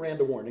here's the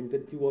Miranda warning,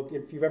 that you will,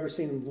 if you've ever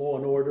seen Law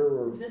and Order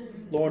or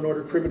Law and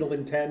Order Criminal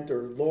Intent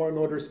or Law and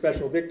Order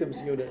Special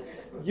Victims Unit,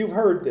 you've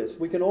heard this.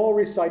 We can all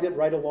recite it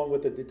right along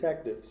with the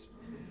detectives.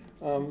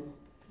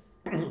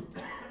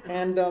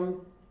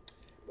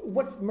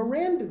 What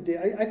Miranda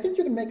did, I think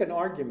you can make an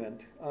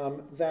argument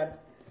that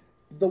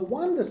the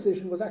Wan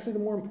decision was actually the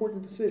more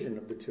important decision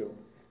of the two,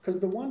 because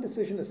the Wan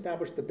decision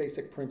established the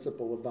basic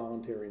principle of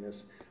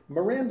voluntariness.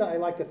 Miranda, I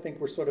like to think,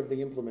 were sort of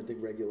the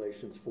implementing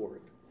regulations for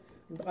it.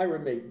 Ira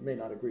may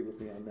not agree with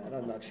me on that.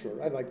 I'm not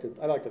sure. I like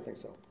to think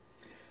so.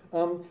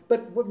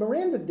 But what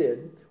Miranda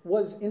did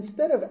was,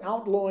 instead of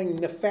outlawing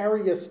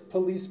nefarious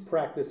police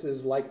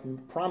practices like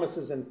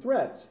promises and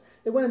threats,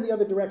 it went in the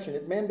other direction.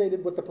 It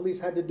mandated what the police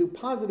had to do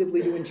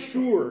positively to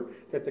ensure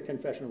that the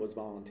confession was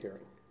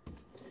voluntary.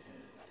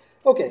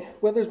 Okay,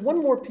 well, there's one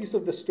more piece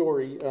of the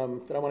story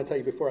that I want to tell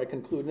you before I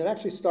conclude, and it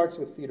actually starts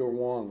with Theodore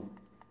Wong.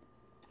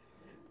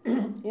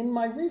 In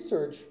my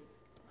research,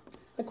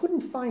 I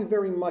couldn't find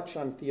very much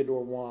on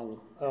Theodore Wong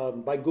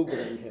by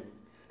Googling him,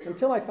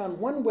 until I found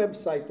one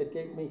website that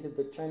gave me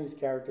the Chinese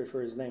character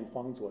for his name,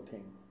 Huang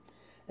Zuoting.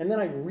 And then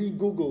I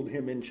re-Googled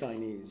him in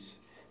Chinese,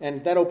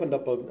 and that opened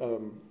up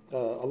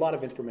a lot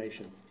of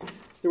information.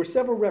 There were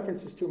several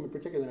references to him, in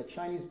particular in a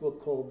Chinese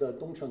book called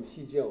Dongcheng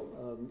Xijiu,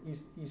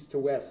 East to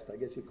West, I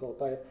guess you'd call it,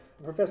 by a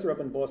professor up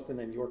in Boston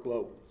named York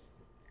Lowe.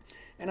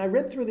 And I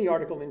read through the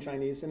article in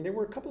Chinese, and there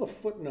were a couple of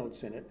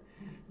footnotes in it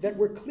that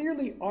were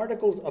clearly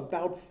articles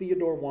about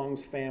Theodore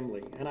Wong's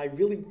family. And I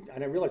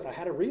realized I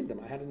had to read them.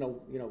 I had to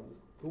know,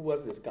 who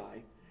was this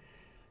guy?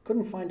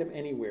 Couldn't find him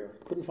anywhere.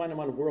 Couldn't find him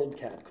on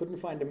WorldCat. Couldn't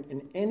find him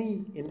in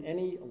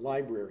any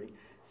library.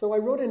 So I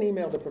wrote an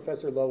email to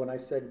Professor Lowe, and I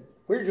said,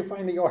 "Where did you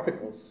find the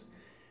articles?"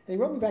 And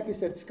he wrote me back. He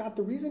said, "Scott,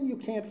 the reason you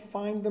can't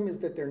find them is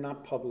that they're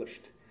not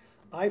published.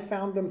 I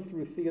found them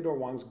through Theodore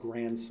Wong's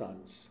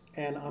grandsons,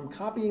 and I'm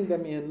copying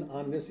them in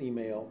on this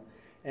email.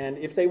 And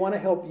if they want to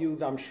help you,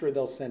 I'm sure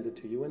they'll send it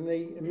to you." And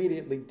they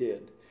immediately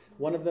did.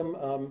 One of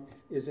them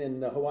is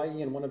in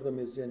Hawaii, and one of them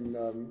is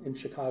in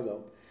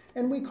Chicago.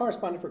 And we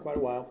corresponded for quite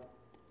a while.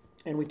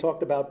 And we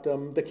talked about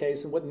the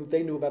case and what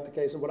they knew about the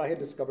case and what I had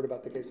discovered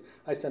about the case.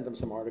 I sent them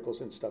some articles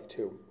and stuff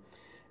too.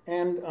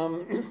 And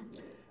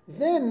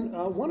then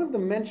one of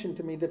them mentioned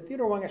to me that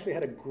Theodore Wong actually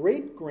had a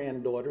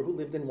great-granddaughter who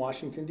lived in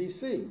Washington,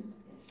 D.C. And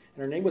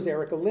her name was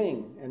Erica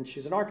Ling, and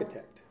she's an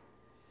architect.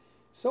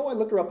 So I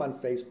looked her up on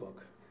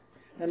Facebook.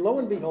 And lo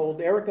and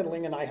behold, Erica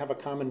Ling and I have a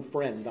common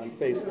friend on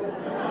Facebook.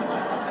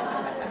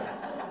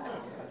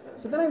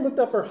 So then I looked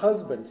up her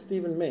husband,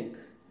 Stephen Mink,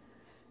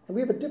 and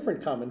we have a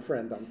different common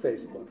friend on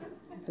Facebook.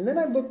 And then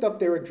I looked up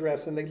their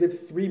address, and they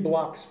live 3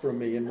 blocks from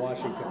me in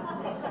Washington.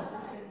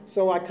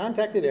 So I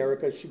contacted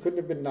Erica. She couldn't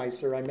have been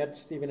nicer. I met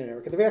Stephen and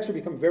Erica. They've actually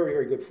become very,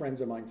 very good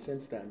friends of mine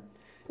since then. And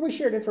we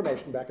shared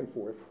information back and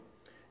forth.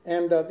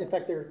 And in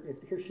fact,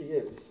 here she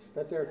is.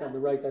 That's Erica on the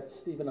right. That's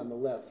Stephen on the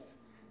left.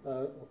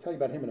 I'll tell you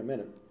about him in a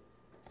minute.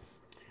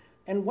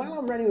 And while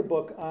I'm writing the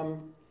book,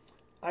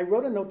 I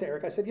wrote a note to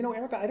Erica. I said,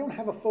 Erica, I don't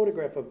have a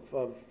photograph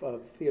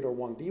of Theodore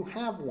Wong. Do you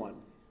have one?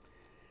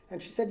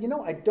 And she said,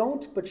 I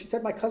don't, but she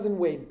said my cousin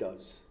Wade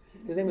does.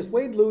 His name is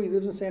Wade Liu. He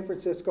lives in San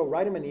Francisco.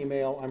 Write him an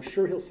email. I'm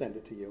sure he'll send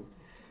it to you.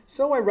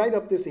 So I write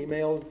up this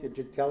email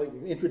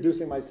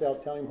introducing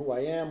myself, telling him who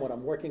I am, what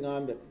I'm working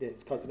on, that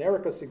his cousin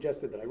Erica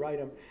suggested that I write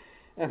him.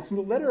 And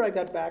the letter I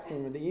got back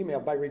from him, the email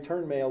by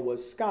return mail,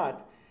 was,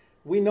 "Scott,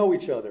 we know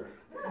each other.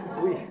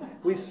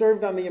 We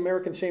served on the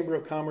American Chamber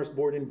of Commerce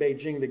board in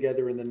Beijing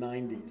together in the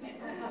 90s.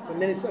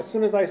 And then as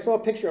soon as I saw a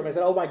picture of him, I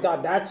said, "Oh my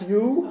God, that's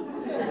you?"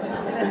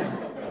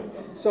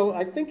 So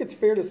I think it's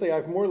fair to say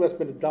I've more or less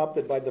been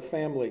adopted by the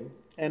family.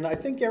 And I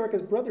think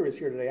Erica's brother is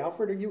here today.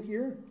 Alfred, are you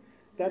here?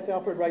 That's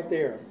Alfred right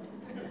there.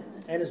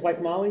 And his wife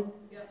Molly?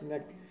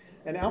 Yep.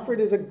 And Alfred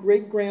is a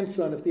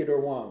great-grandson of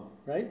Theodore Wong,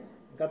 right?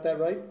 Got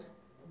that right?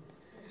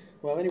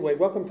 Well, anyway,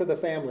 welcome to the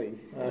family.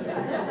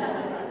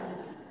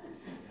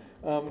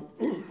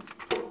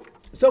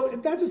 So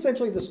that's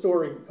essentially the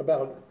story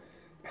about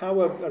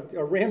how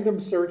a random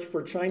search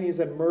for Chinese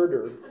and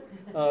murder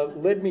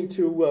led me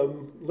to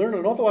learn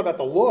an awful lot about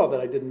the law that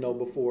I didn't know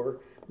before,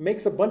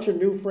 makes a bunch of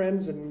new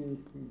friends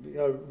and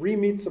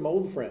re-meet some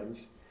old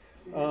friends.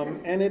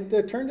 And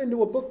it turned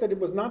into a book that it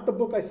was not the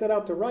book I set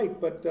out to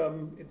write, but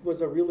it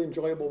was a really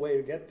enjoyable way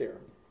to get there.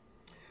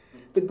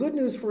 The good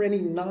news for any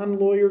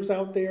non-lawyers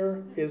out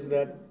there is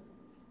that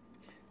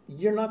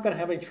you're not going to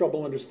have any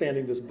trouble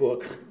understanding this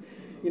book.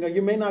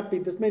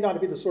 This may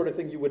not be the sort of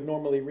thing you would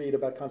normally read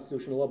about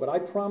constitutional law, but I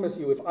promise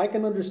you, if I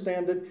can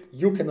understand it,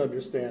 you can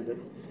understand it.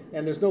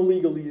 And there's no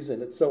legalese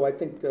in it, so I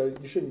think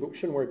you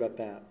shouldn't worry about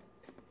that.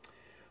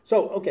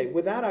 So, okay,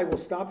 with that, I will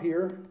stop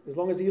here, as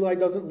long as Eli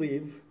doesn't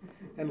leave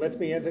and lets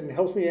me answer and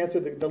helps me answer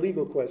the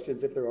legal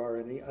questions, if there are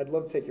any. I'd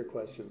love to take your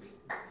questions.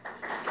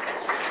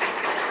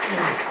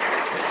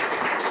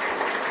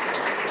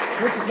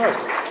 Mrs. Mark.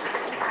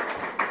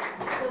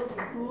 So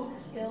who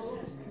killed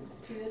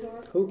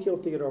Theodore? Who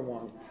killed Theodore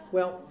Wong?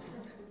 Well,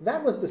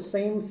 that was the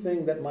same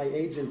thing that my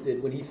agent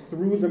did when he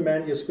threw the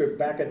manuscript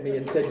back at me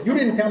and said, "You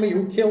didn't tell me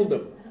who killed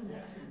him.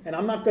 And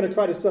I'm not going to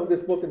try to sell this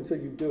book until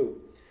you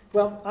do."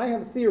 Well, I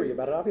have a theory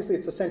about it. Obviously,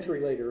 it's a century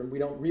later, and we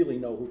don't really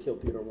know who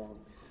killed Theodore Wong.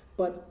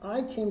 But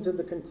I came to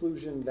the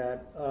conclusion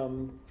that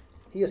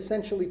he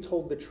essentially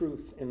told the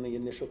truth in the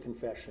initial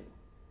confession,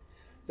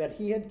 that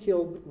he had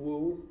killed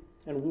Wu,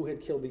 and Wu had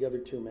killed the other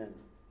 2 men.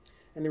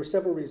 And there were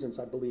several reasons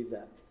I believe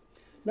that.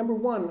 Number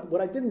one, what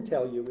I didn't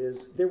tell you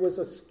is there was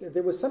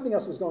something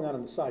else that was going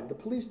on the side. The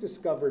police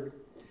discovered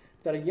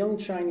that a young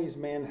Chinese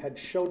man had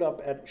shown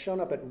up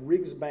at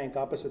Riggs Bank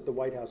opposite the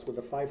White House with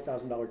a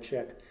 $5,000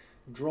 check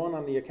drawn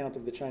on the account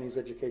of the Chinese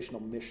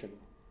Educational Mission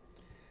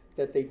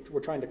that they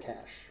were trying to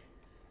cash.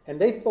 And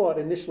they thought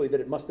initially that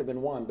it must have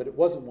been Juan, but it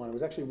wasn't Juan. It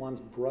was actually Juan's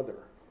brother.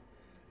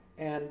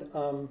 And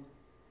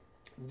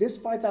this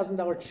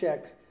 $5,000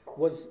 check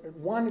was,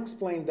 Juan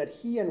explained that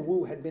he and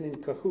Wu had been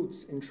in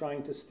cahoots in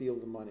trying to steal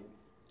the money.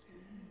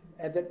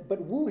 And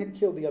but Wu had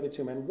killed the other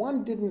two men.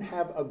 Juan didn't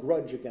have a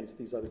grudge against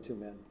these other two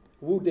men.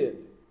 Wu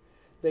did.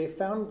 They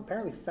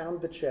apparently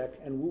found the check,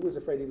 and Wu was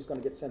afraid he was going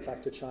to get sent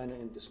back to China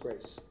in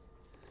disgrace.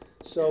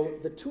 So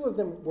the two of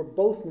them were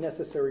both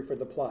necessary for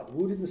the plot.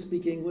 Wu didn't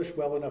speak English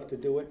well enough to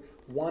do it.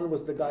 Juan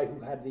was the guy who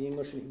had the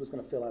English, and he was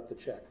going to fill out the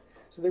check.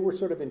 So they were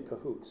sort of in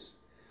cahoots.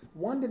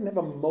 Juan didn't have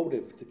a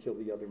motive to kill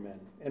the other men,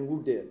 and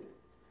Wu did.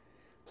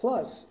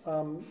 Plus,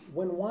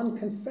 when Juan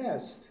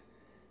confessed,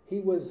 he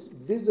was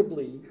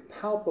visibly,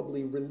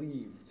 palpably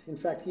relieved. In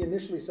fact, he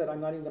initially said,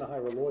 "I'm not even going to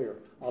hire a lawyer.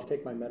 I'll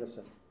take my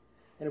medicine."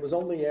 And it was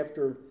only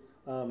after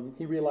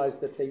he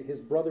realized that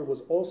his brother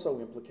was also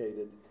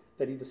implicated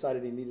that he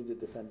decided he needed to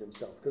defend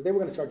himself. Because they were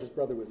going to charge his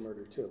brother with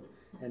murder too.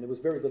 And there was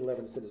very little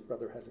evidence that his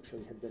brother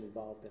had been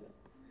involved in it.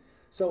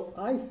 So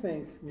I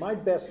think my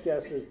best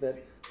guess is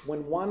that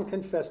when Juan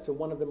confessed to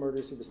one of the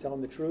murders, he was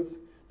telling the truth,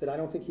 that I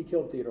don't think he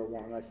killed Theodore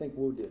Wong. I think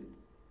Wu did.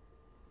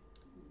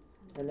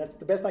 And that's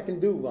the best I can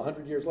do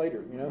 100 years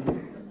later, you know?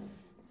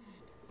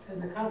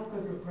 As a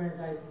consequence of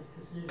Brandeis'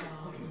 decision,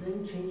 were there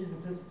any changes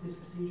in terms of police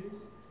procedures?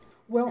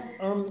 Well,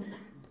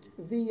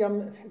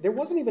 there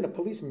wasn't even a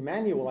police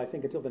manual, I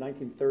think, until the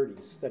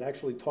 1930s that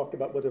actually talked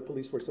about what the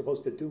police were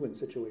supposed to do in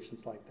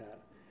situations like that.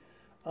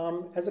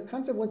 As a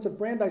consequence of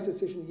Brandeis'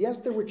 decision, yes,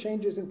 there were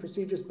changes in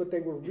procedures, but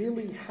they were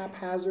really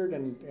haphazard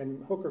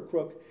and hook or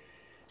crook.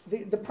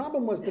 The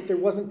problem was that there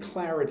wasn't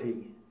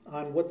clarity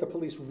on what the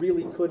police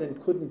really could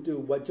and couldn't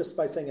do just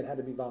by saying it had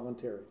to be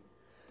voluntary.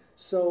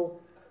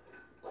 So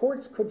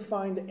courts could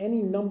find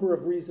any number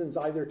of reasons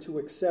either to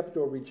accept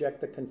or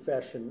reject a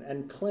confession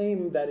and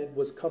claim that it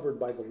was covered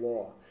by the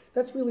law.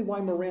 That's really why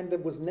Miranda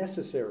was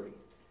necessary,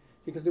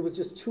 because there was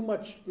just too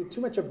much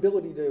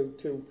ability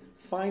to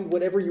find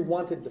whatever you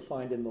wanted to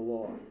find in the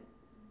law.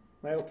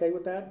 Am I okay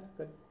with that?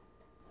 I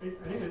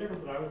think the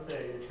difference that I would say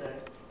is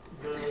that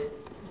the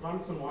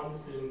Zhang Wan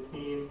decision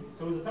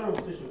so it was a federal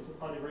decision, so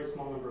probably a very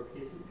small number of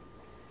cases.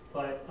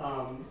 But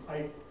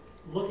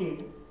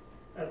looking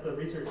at the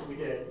research that we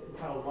did, we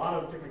found a lot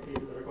of different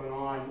cases that are going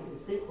on in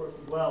state courts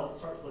as well to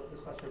start to look at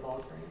this question of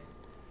voluntariness.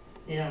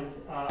 And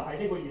I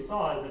think what you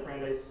saw is that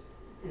Brandeis,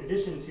 in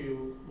addition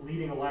to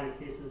leading a line of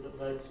cases that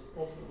led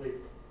ultimately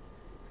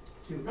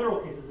to federal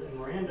cases in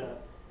Miranda,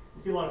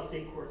 you see a lot of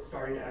state courts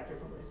starting to act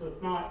differently. So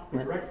it's not a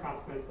direct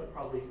consequence, but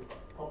probably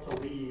helped to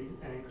lead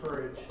and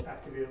encourage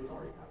activity that was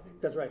already happening.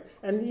 That's right.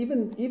 And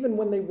even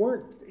when they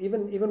weren't,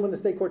 even when the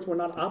state courts were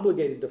not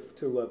obligated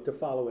to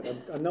follow it,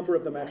 a number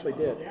of them actually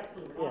did. They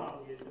absolutely were not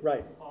obligated to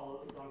follow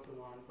Zhang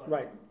Wan, but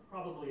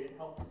probably it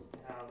helps to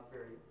have a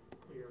very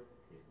clear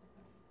case like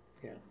that.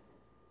 Yeah.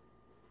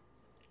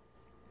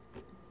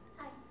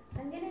 Hi,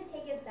 I'm going to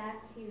take it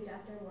back to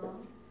Dr.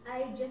 Wong.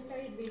 I just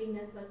started reading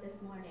this book this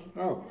morning.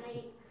 Oh,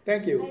 and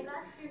thank you. I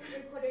got through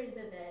 3/4 of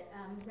it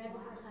right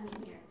before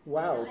coming here.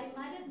 Wow. So I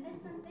might have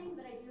missed something,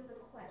 but I do have a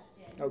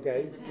question.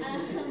 Okay.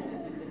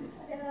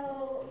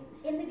 So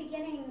in the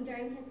beginning,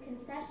 during his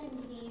confession,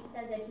 he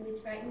says that he was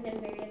frightened and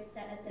very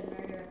upset at the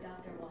murder of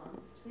Dr.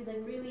 Wong. He was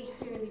like really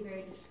clearly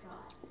very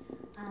distraught.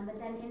 But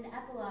then in the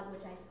epilogue,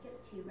 which I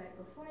skipped to right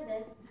before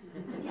this,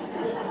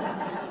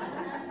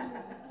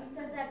 he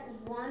said that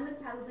Juan was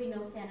probably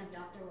no fan of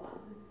Dr.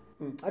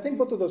 Wong. I think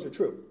both of those are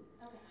true.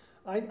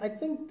 Okay. I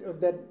think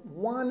that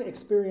Juan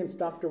experienced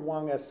Dr.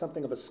 Wong as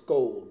something of a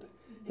scold.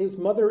 His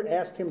mother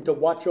asked him to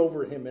watch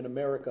over him in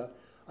America.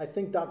 I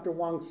think Dr.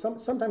 Wong,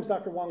 sometimes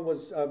Dr. Wong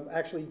was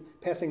actually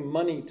passing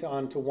money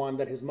on to Juan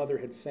that his mother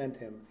had sent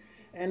him.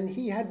 And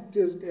he had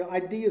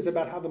ideas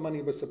about how the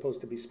money was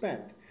supposed to be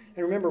spent.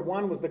 And remember,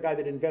 Juan was the guy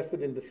that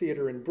invested in the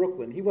theater in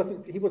Brooklyn. He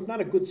was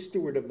not a good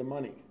steward of the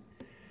money.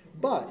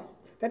 But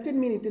that didn't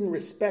mean he didn't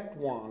respect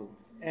Wong.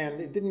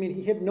 And it didn't mean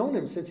he had known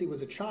him since he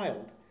was a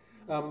child.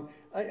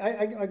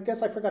 I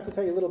guess I forgot to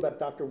tell you a little about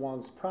Dr.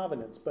 Wong's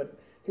provenance, but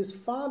his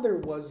father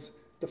was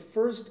the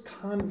first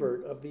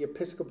convert of the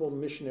Episcopal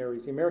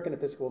missionaries, the American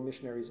Episcopal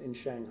missionaries in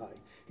Shanghai.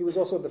 He was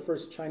also the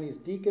first Chinese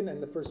deacon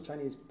and the first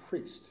Chinese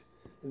priest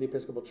in the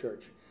Episcopal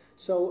Church.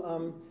 So,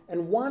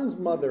 and Juan's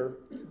mother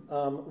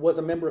was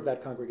a member of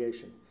that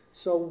congregation.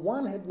 So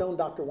Juan had known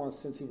Dr. Wong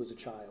since he was a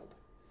child.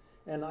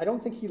 And I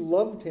don't think he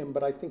loved him,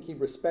 but I think he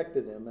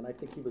respected him, and I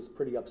think he was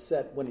pretty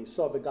upset when he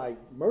saw the guy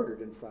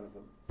murdered in front of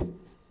him.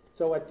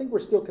 So I think we're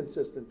still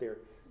consistent there.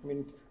 I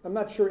mean, I'm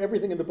not sure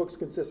everything in the book's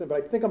consistent,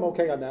 but I think I'm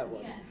okay on that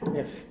one.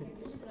 Yeah.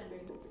 Just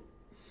wondering.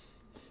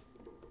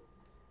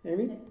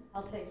 Amy?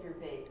 I'll take your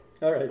bait.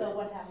 All right. So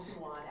what happened to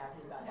Juan after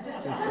you got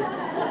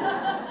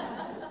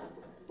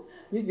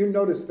that? You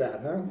noticed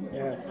that, huh?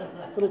 Yeah.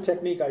 Little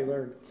technique I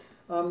learned.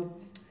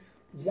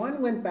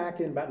 Juan went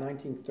back in about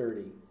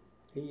 1930.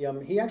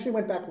 He actually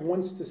went back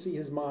once to see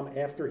his mom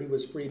after he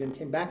was freed and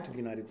came back to the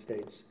United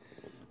States.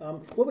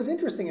 What was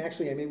interesting,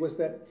 actually, Amy, was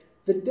that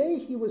the day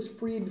he was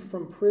freed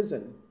from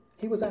prison,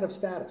 he was out of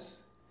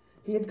status.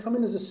 He had come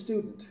in as a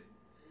student.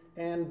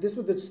 And this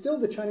was still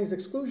the Chinese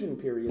exclusion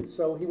period,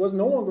 so he was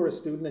no longer a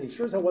student, and he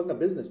sure as hell wasn't a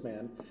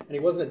businessman, and he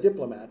wasn't a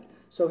diplomat.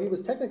 So he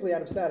was technically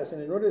out of status,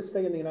 and in order to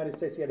stay in the United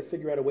States, he had to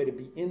figure out a way to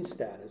be in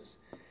status.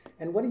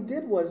 And what he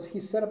did was he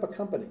set up a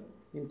company.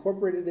 He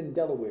incorporated in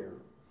Delaware.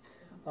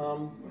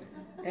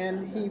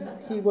 And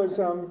he was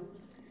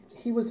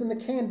in the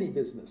candy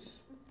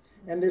business.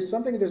 And there's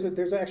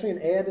actually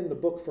an ad in the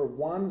book for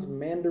Wan's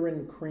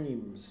Mandarin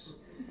Creams.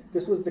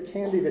 This was the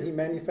candy that he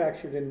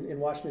manufactured in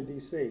Washington,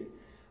 D.C.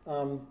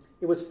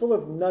 It was full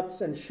of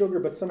nuts and sugar,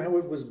 but somehow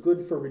it was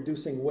good for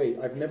reducing weight.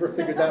 I've never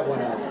figured that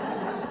one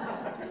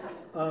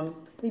out.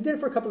 He did it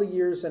for a couple of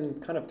years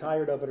and kind of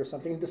tired of it or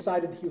something, and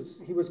decided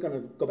he was going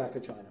to go back to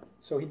China.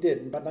 So he did.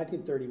 In about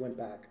 1930, he went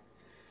back.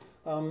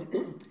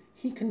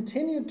 He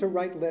continued to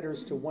write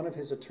letters to one of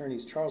his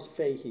attorneys, Charles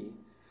Fahey,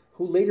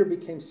 who later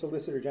became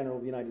Solicitor General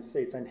of the United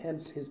States, and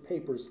hence his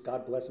papers,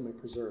 God bless him, are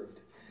preserved.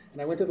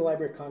 And I went to the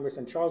Library of Congress,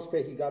 and Charles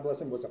Fahey, God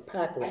bless him, was a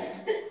pack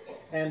rat.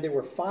 And there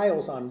were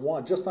files on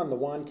Wan, just on the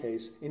Wan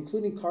case,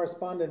 including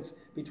correspondence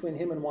between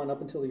him and Wan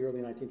up until the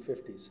early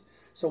 1950s.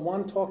 So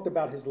Wan talked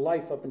about his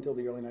life up until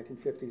the early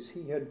 1950s.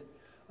 He had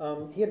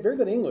very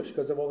good English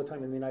because of all the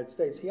time in the United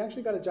States. He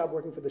actually got a job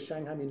working for the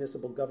Shanghai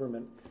municipal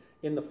government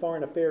in the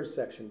foreign affairs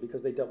section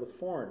because they dealt with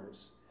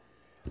foreigners.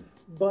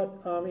 But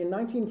in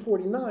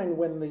 1949,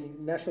 when the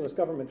nationalist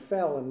government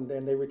fell and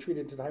they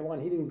retreated to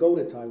Taiwan, he didn't go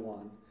to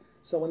Taiwan.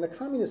 So when the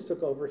communists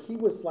took over, he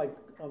was like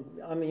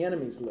on the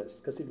enemies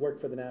list because he'd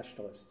worked for the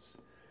nationalists.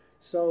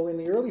 So in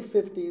the early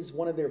 50s,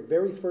 one of their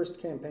very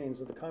first campaigns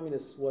of the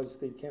communists was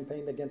the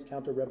campaign against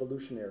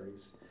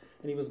counter-revolutionaries.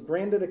 And he was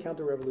branded a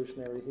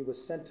counter-revolutionary. He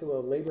was sent to a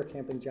labor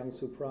camp in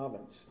Jiangsu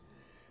province.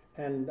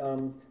 And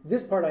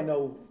this part I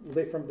know,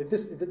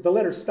 the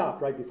letter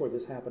stopped right before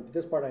this happened. But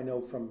this part I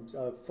know from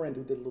a friend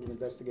who did a little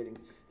investigating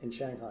in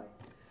Shanghai.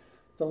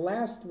 The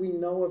last we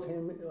know of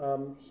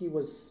him, he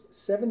was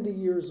 70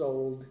 years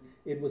old.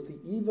 It was the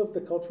eve of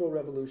the Cultural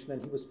Revolution,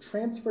 and he was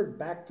transferred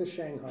back to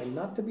Shanghai,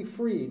 not to be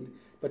freed,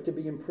 but to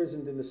be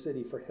imprisoned in the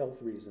city for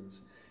health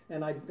reasons.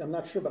 And I'm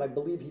not sure, but I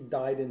believe he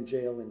died in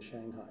jail in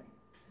Shanghai.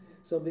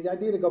 So the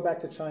idea to go back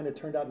to China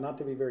turned out not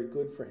to be very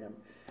good for him.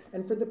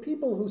 And for the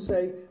people who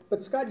say,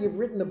 but Scott, you've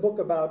written a book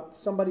about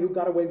somebody who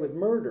got away with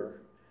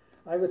murder,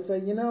 I would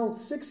say,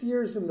 6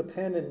 years in the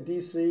pen in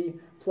D.C.,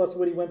 plus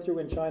what he went through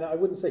in China, I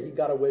wouldn't say he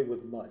got away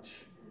with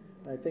much.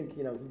 I think,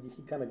 he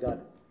kind of got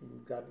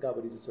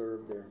what he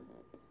deserved there.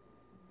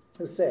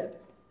 It was sad.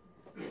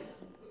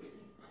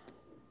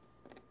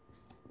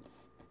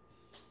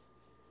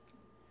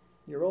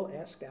 You're all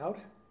asked out?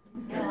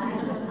 No,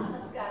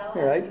 I'm Scott.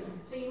 All right.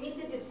 So you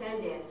meet the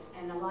descendants,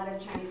 and a lot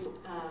of Chinese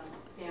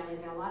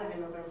families and a lot of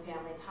immigrant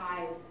families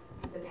hide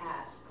the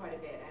past quite a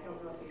bit. I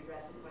don't know if you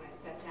addressed it when I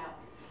stepped out.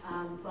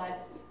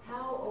 But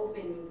how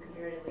open,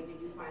 comparatively,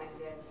 did you find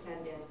their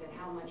descendants, and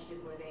how much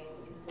were they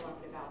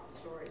informed about the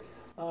story?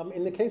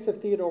 In the case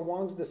of Theodore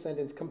Wang's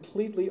descendants,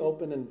 completely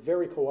open and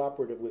very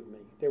cooperative with me.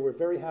 They were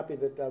very happy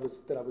that I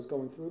was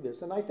going through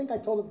this, and I think I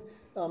told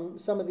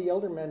some of the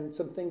elder men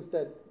some things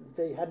that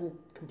they hadn't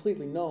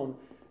completely known.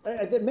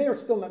 That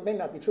may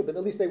not be true, but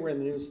at least they were in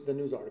the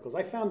news articles.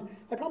 I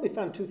probably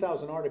found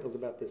 2,000 articles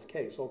about this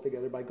case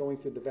altogether by going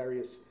through the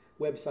various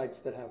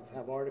websites that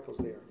have articles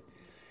there.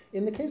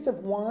 In the case of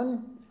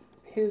Wan,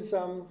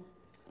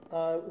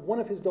 one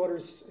of his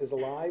daughters is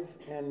alive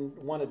and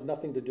wanted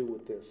nothing to do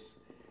with this.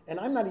 And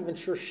I'm not even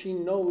sure she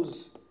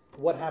knows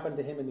what happened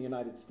to him in the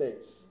United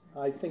States.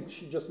 I think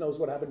she just knows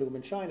what happened to him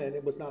in China, and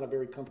it was not a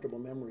very comfortable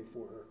memory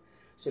for her.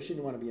 So she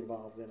didn't want to be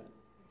involved in it.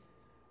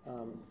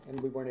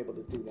 And we weren't able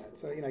to do that.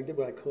 So I did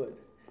what I could.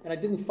 And I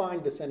didn't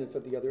find descendants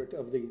of the other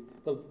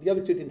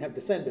two didn't have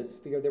descendants.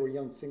 They were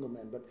young single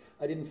men, but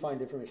I didn't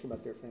find information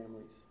about their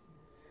families.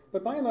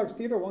 But by and large,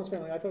 Theodore Wang's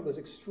family I thought was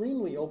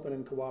extremely open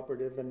and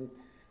cooperative, and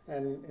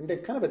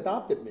they've kind of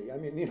adopted me. I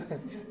mean,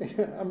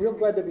 I'm real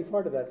glad to be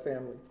part of that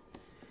family.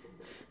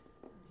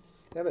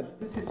 Evan.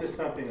 This is just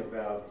something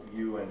about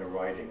you and the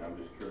writing I'm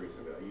just curious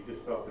about. You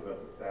just talked about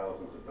the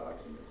thousands of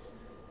documents,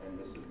 and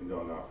this has been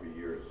going on for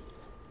years.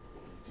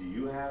 Do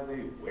you have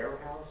a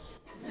warehouse?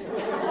 I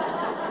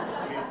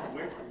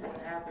mean, what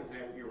happens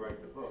after you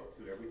write the book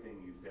to everything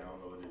you've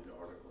downloaded, the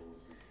articles?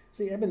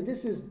 See, Evan,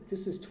 this is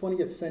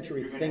 20th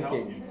century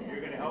thinking.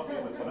 You're going to help me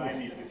with what I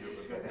need to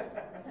do.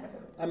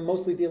 I'm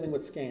mostly dealing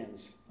with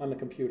scans on the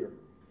computer.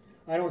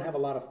 I don't have a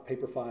lot of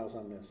paper files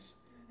on this.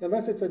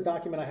 Unless it's a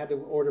document I had to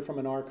order from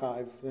an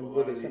archive, then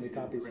where they send me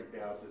copies.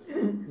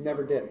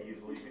 Never did.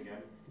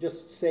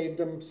 Just saved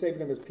them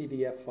as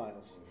PDF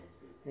files.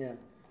 Yeah.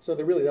 So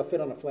they'll fit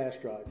on a flash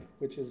drive,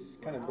 which is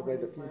kind of the way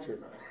of the future.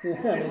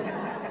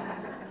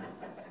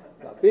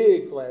 A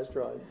big flash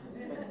drive.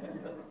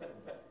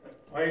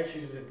 Why are you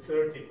choosing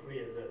third degree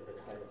as a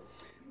title?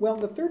 Well,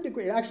 the third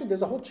degree, actually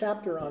there's a whole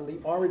chapter on the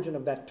origin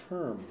of that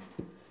term.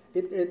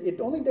 It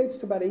only dates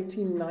to about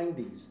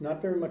 1890s,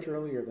 not very much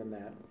earlier than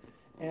that.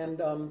 And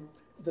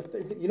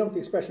you know what the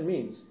expression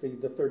means,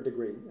 the third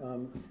degree.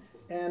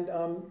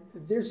 There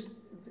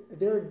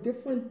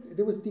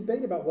was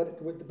debate about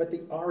but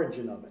the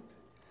origin of it.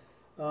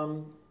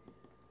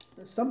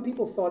 Some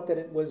people thought that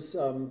it was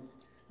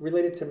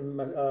related to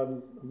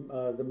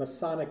the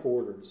Masonic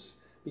orders,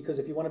 because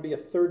if you want to be a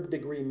third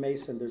degree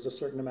Mason, there's a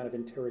certain amount of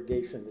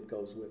interrogation that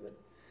goes with it.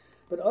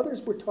 But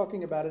others were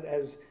talking about it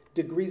as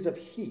degrees of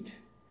heat.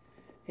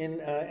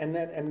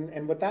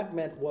 And what that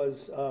meant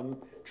was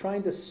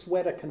trying to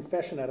sweat a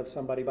confession out of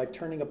somebody by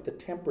turning up the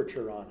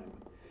temperature on him.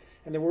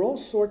 And there were all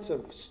sorts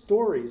of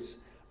stories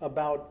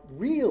about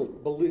real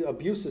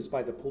abuses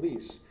by the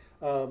police,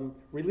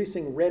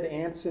 releasing red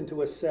ants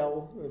into a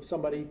cell of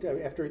somebody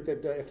after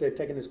they've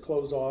taken his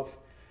clothes off,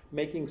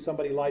 making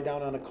somebody lie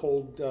down on a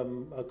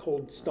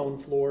cold stone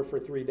floor for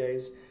 3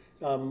 days,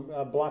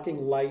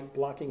 blocking light,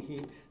 blocking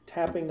heat,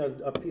 tapping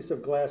a piece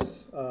of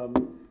glass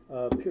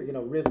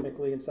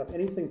rhythmically and stuff,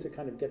 anything to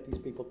kind of get these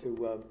people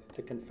to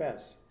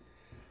confess.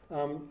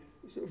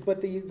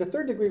 But the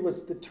third degree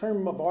was the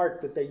term of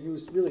art that they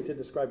used really to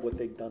describe what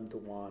they'd done to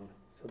Juan.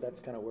 So that's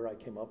kind of where I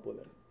came up with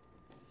it.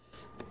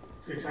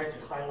 So you're trying to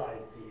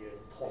highlight the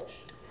torch.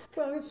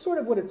 Well, it's sort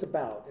of what it's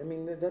about. I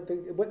mean,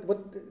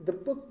 what the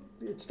book,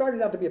 it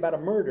started out to be about a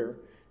murder,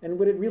 and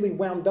what it really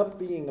wound up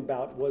being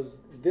about was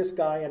this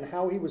guy and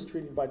how he was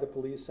treated by the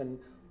police and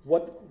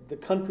what the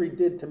country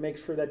did to make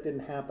sure that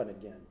didn't happen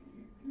again.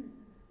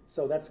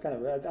 So that's kind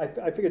of,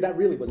 I figured that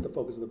really was the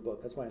focus of the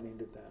book. That's why I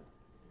named it that.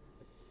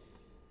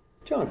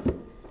 John.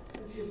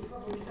 As your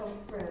public health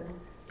friend,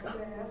 I'm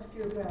going to ask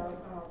you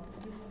about,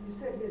 you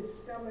said his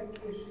stomach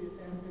issues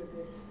after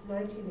the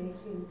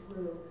 1918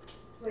 flu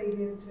played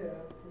into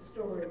the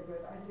story,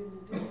 but did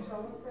you tell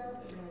us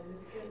that? And I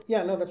missed it?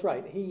 Yeah, no, that's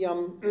right.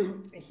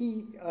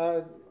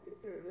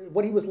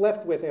 What he was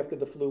left with after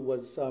the flu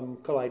was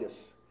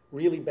colitis,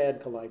 really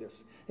bad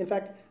colitis. In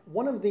fact,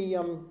 one of the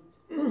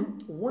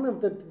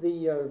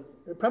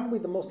probably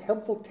the most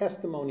helpful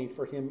testimony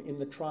for him in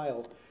the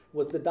trial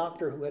was the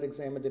doctor who had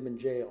examined him in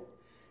jail.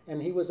 And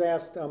he was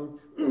asked,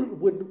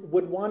 would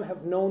Juan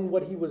have known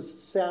what he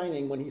was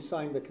signing when he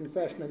signed the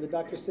confession? And the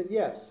doctor said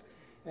yes.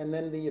 And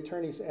then the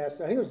attorneys asked,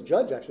 I think it was the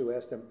judge actually who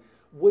asked him,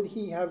 would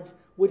he have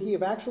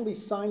actually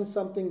signed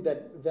something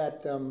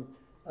that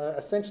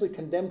essentially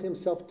condemned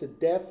himself to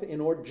death in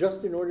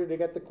order to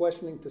get the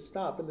questioning to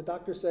stop? And the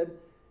doctor said,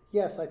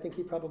 yes, I think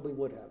he probably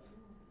would have.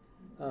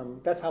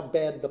 That's how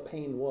bad the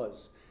pain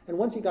was. And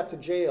once he got to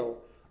jail,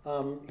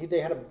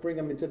 they had to bring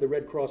him into the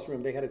Red Cross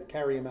room. They had to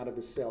carry him out of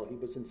his cell. He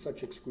was in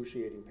such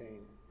excruciating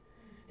pain.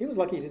 He was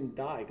lucky he didn't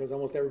die, because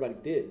almost everybody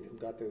did who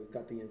got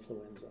the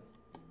influenza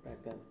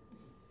back then.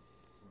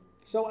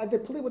 So the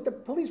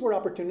police were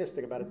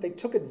opportunistic about it. They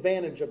took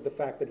advantage of the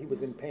fact that he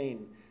was in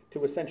pain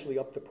to essentially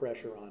up the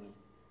pressure on him.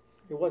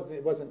 It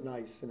wasn't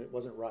nice and it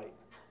wasn't right.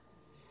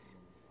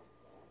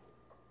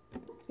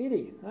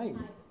 Edie, hi.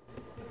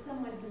 For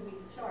someone who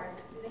reads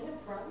charts, do they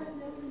have progress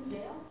notes in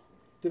jail?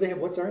 Do they have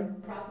what, sorry?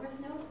 Progress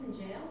notes in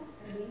jail?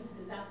 I mean,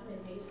 the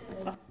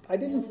documentation of I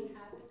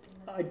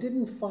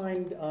didn't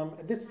find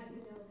this.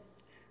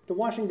 The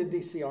Washington,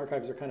 D.C.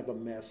 archives are kind of a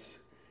mess,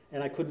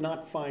 and I could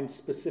not find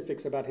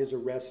specifics about his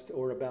arrest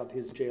or about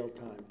his jail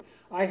time.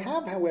 I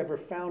have, however,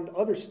 found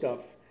other stuff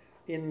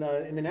in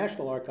the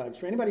National Archives.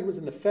 For anybody who was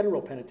in the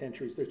federal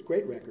penitentiaries, there's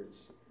great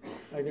records.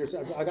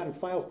 I've gotten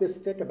files this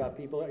thick about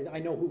people. I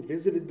know who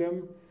visited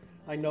them.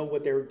 I know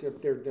what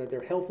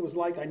their health was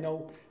like. I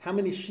know how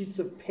many sheets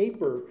of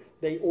paper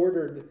they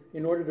ordered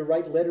in order to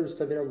write letters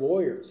to their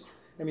lawyers.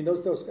 I mean,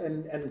 those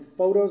and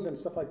photos and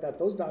stuff like that.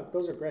 Those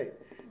are great.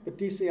 But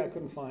DC, I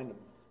couldn't find them.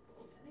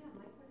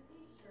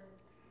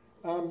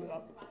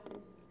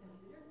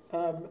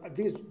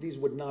 These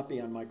would not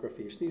be on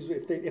microfiche. These,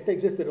 if they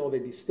existed at all,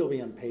 they'd still be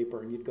on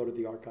paper, and you'd go to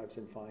the archives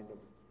and find them.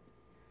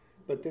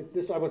 But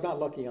this I was not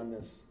lucky on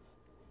this.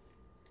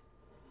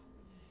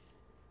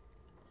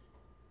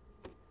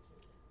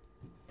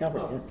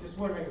 Alfred, yeah. Just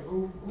wondering,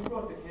 who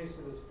brought the case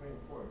to the Supreme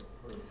Court?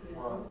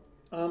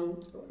 Well,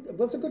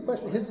 that's a good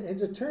question.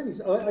 His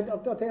attorneys,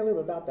 I'll tell you a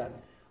little bit about that.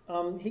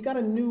 He got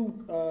a new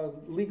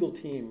legal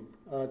team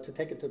to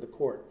take it to the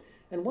court.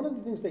 And one of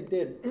the things they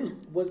did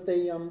was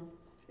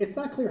it's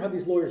not clear how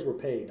these lawyers were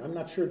paid. I'm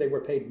not sure they were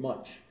paid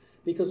much.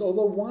 Because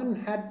although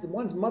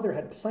Juan's mother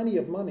had plenty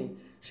of money,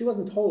 she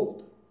wasn't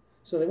told.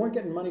 So they weren't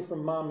getting money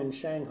from mom in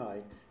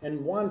Shanghai.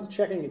 And Juan's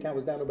checking account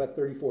was down to about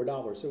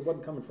 $34, so it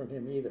wasn't coming from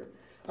him either.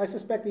 I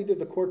suspect either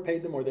the court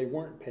paid them or they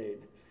weren't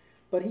paid.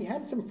 But he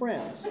had some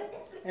friends.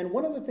 And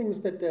one of the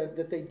things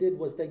that they did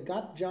was they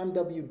got John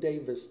W.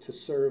 Davis to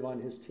serve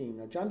on his team.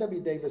 Now, John W.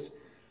 Davis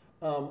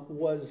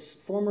was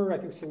former, I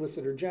think,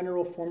 Solicitor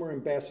General, former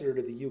ambassador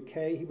to the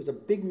UK. He was a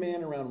big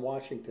man around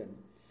Washington.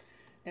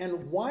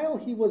 And while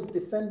he was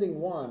defending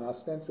Juan,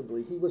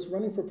 ostensibly, he was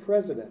running for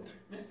president.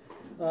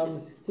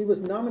 He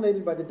was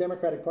nominated by the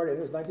Democratic Party, I think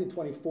it was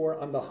 1924,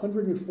 on the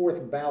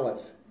 104th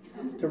ballot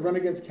to run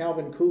against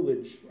Calvin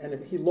Coolidge,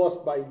 and he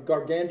lost by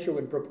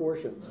gargantuan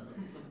proportions.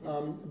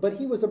 But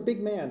he was a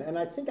big man, and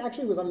I think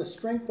actually it was on the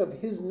strength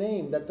of his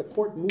name that the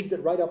court moved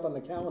it right up on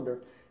the calendar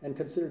and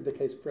considered the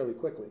case fairly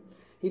quickly.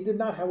 He did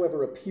not,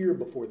 however, appear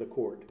before the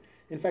court.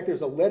 In fact,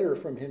 there's a letter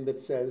from him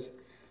that says,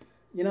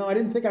 I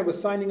didn't think I was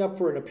signing up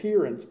for an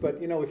appearance,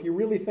 but, if you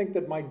really think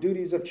that my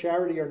duties of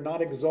charity are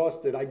not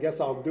exhausted, I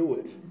guess I'll do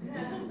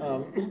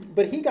it.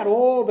 But he got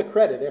all the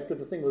credit after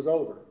the thing was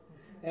over.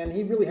 And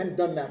he really hadn't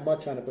done that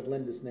much on it but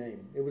lend his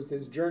name. It was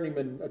his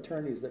journeyman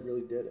attorneys that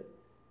really did it.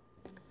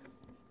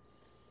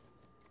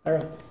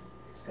 Ira?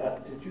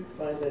 Scott, did you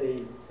find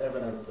any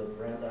evidence that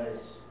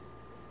Brandeis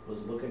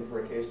was looking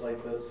for a case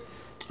like this?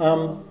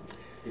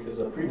 Because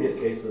the previous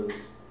cases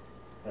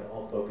had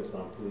all focused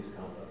on police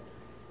conduct.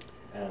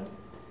 And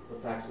the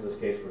facts of this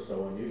case were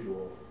so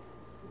unusual.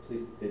 The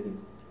police didn't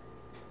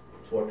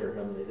torture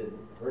him, they didn't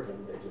hurt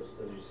him, they just,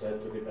 as you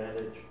said, took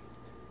advantage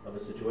of a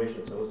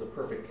situation. So it was a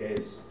perfect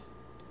case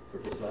for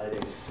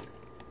deciding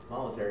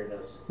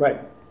voluntariness.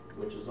 Right.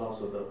 Which is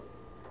also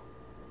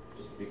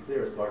just to be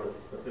clear, as part of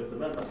the Fifth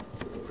Amendment,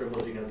 is a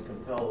privilege against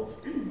compelled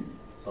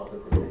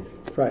self-incrimination.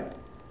 Right.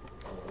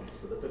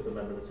 So the Fifth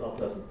Amendment itself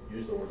doesn't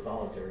use the word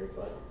voluntary,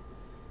 but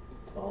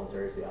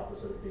voluntary is the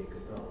opposite of being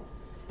compelled.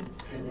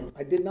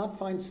 I did not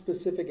find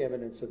specific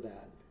evidence of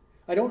that.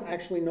 I don't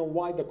actually know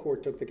why the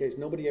court took the case.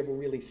 Nobody ever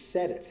really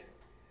said it.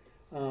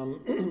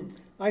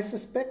 I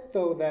suspect,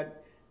 though,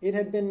 that it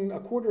had been a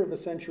quarter of a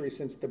century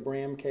since the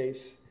Bram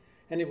case,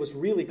 and it was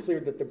really clear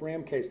that the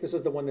Bram case, this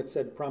is the one that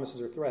said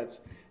promises or threats,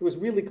 it was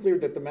really clear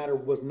that the matter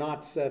was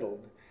not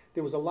settled.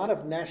 There was a lot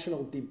of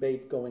national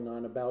debate going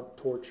on about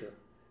torture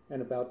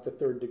and about the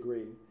third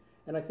degree.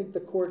 And I think the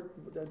court,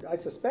 I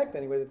suspect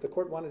anyway, that the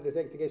court wanted to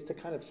take the case to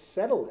kind of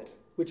settle it,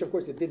 which of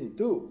course it didn't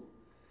do.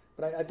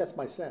 But that's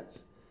my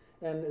sense.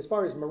 And as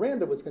far as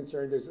Miranda was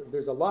concerned,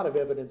 there's a lot of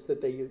evidence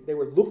that they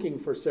were looking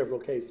for several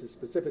cases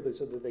specifically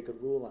so that they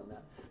could rule on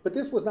that. But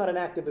this was not an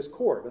activist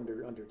court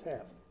under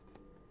Taft.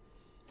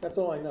 That's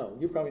all I know.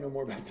 You probably know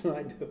more about it than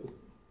I do.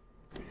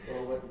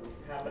 Well, what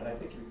happened, I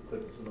think you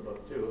put this in the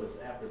book too, is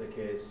after the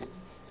case,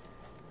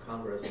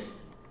 Congress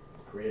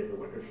created the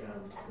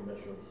Wickersham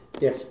Commission.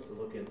 Yes. To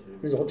look into.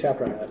 There's a whole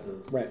chapter on that.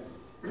 Right.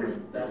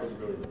 That was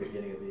really the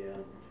beginning of the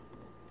end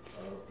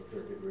of the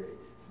third degree.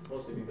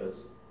 Mostly because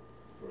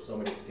there were so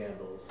many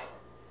scandals.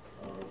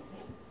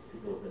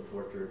 People have been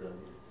tortured and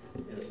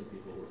innocent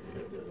people were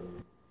convicted.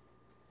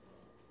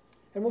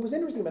 And what was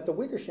interesting about the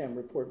Wickersham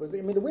report was,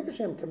 the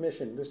Wickersham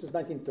Commission, this is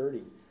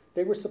 1930,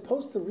 they were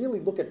supposed to really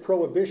look at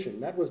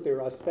prohibition. That was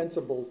their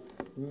ostensible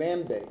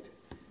mandate.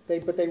 They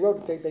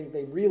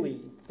really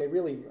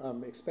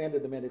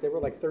expanded the mandate. There were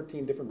like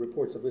 13 different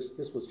reports of this.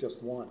 This was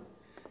just one.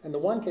 And the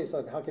one case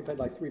occupied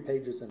like 3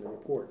 pages in the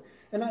report.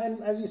 And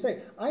as you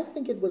say, I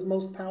think it was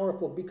most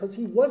powerful because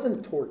he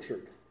wasn't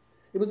tortured.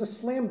 It was a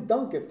slam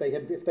dunk if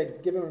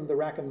they'd given him the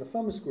rack and the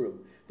thumb screw.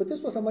 But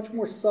this was a much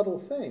more subtle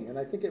thing, and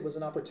I think it was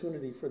an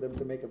opportunity for them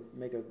to make a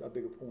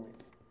bigger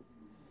point.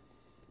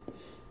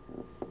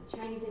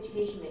 Chinese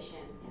Education Mission,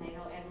 and I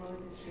know Ed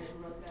Rose is here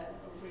who wrote a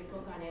great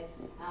book on it,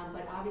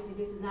 but obviously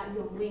this is not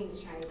Yung Wing's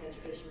Chinese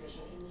Education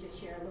Mission. Can you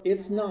just share a little bit?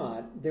 It's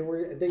not.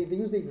 They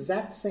used the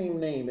exact same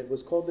name. It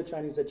was called the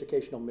Chinese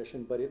Educational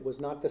Mission, but it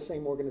was not the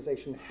same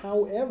organization.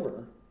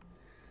 However,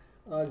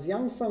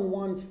 Jiang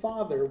Sengwan's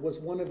father was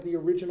one of the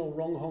original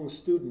Ronghong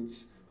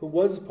students who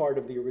was part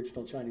of the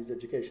original Chinese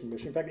Education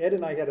Mission. In fact, Ed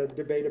and I had a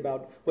debate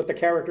about what the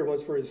character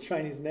was for his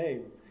Chinese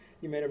name.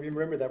 You may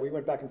remember that. We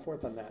went back and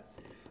forth on that.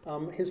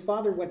 His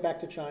father went back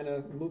to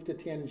China, moved to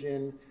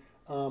Tianjin,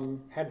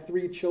 had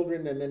 3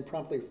 children, and then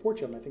 4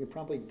 children. I think it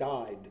promptly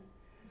died.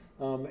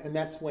 And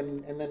that's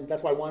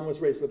why Wan was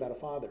raised without a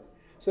father.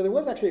 So there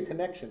was actually a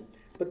connection.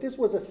 But this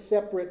was a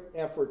separate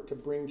effort to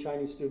bring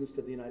Chinese students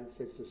to the United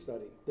States to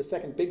study. The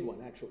second big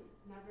one, actually.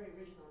 Not very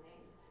original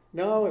name.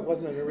 No, it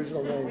wasn't an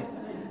original name.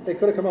 They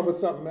could have come up with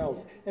something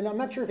else. And I'm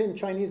not sure if in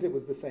Chinese it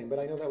was the same, but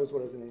I know that was what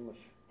it was in English.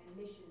 And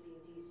mission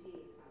being D.C.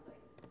 sounds like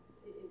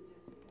it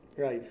just...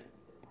 Right.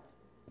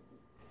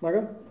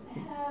 Margot?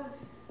 Have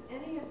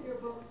any of your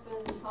books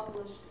been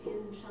published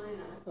in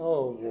China?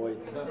 Oh, boy.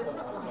 This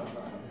one.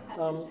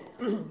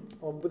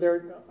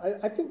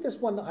 I think this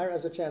one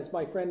has a chance.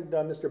 My friend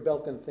Mr.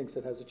 Belkin thinks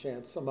it has a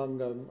chance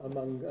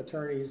among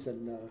attorneys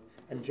and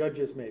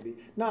judges, maybe.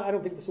 I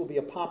don't think this will be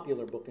a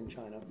popular book in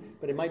China,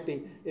 but it might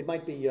be. They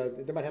might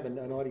have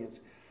an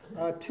audience.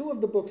 2 of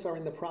the books are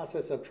in the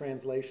process of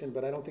translation,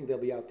 but I don't think they'll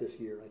be out this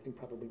year. I think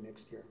probably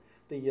next year.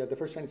 The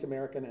First Chinese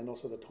American and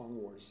also the Tong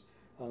Wars.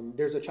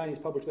 There's a Chinese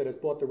publisher that has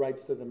bought the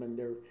rights to them, and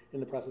they're in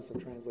the process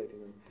of translating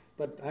them.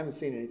 But I haven't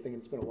seen anything,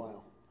 and it's been a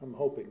while. I'm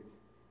hoping.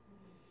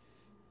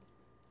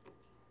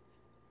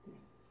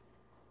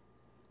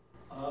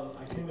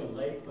 I came in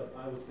late, but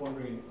I was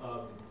wondering,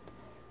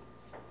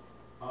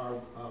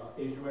 our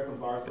Asian American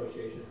Bar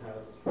Association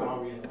has trial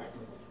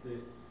reenactments.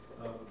 This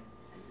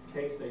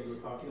case that you were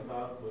talking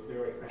about, was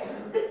there a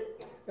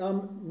transcript?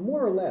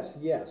 More or less,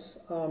 yes.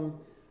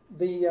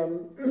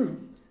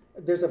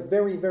 There's a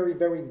very, very,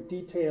 very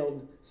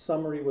detailed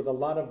summary with a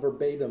lot of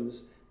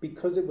verbatims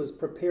because it was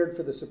prepared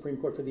for the Supreme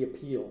Court for the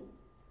appeal.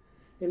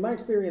 In my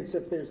experience,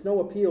 if there's no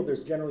appeal,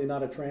 there's generally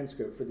not a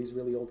transcript for these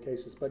really old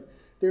cases, but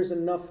there's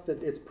enough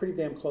that it's pretty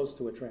damn close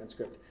to a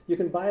transcript. You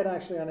can buy it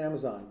actually on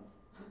Amazon.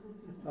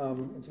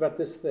 It's about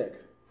this thick.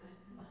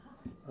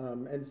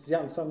 And it's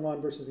Jiang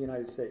Sungwan versus the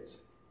United States.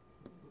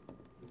 The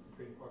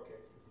Supreme Court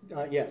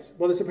case. Yes.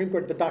 Well, the Supreme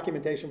Court, the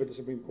documentation for the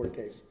Supreme Court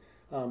case.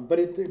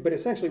 But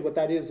essentially what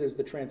that is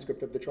the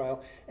transcript of the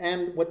trial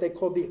and what they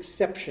called the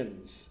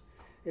exceptions.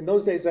 In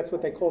those days, that's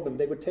what they called them.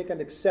 They would take an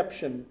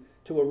exception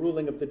to a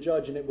ruling of the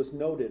judge, and it was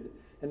noted,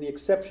 and the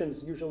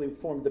exceptions usually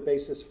formed the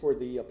basis for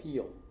the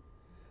appeal.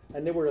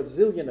 And there were a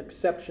zillion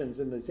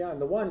exceptions in the Zhang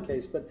and the Wan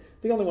case, but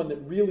the only one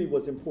that really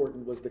was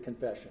important was the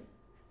confession.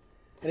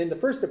 And in the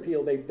first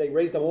appeal, they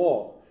raised them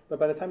all, but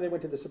by the time they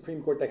went to the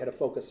Supreme Court, they had to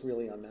focus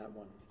really on that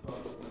one. So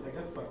I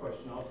guess my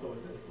question also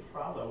is, at the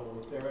trial level,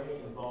 was there any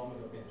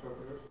involvement of the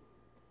interpreters?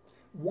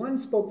 One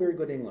spoke very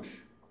good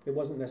English. It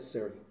wasn't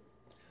necessary.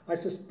 I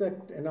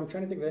suspect, and I'm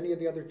trying to think of any of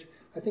the other,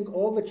 I think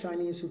all the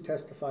Chinese who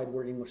testified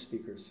were English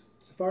speakers.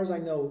 As far as I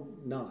know,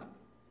 not.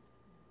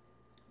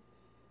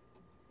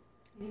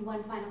 Maybe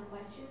one final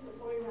question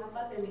before we wrap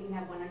up, and we can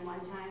have one-on-one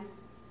time.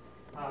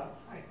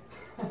 Hi.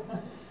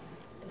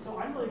 So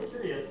I'm really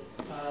curious.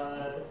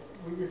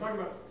 You're talking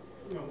about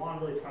Juan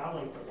really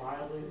traveling quite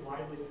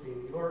widely between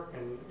New York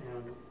and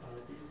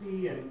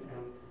D.C. and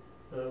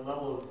the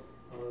level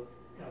of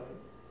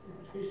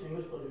education,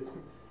 English ability.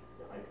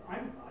 I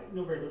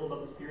know very little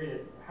about this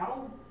period.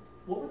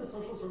 What were the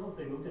social circles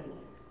they moved in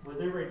like? Was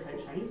there a very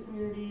tight Chinese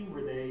community?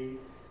 Were they,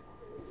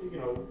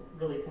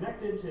 really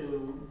connected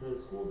to the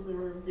schools that they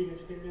were being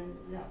educated in?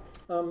 Yeah.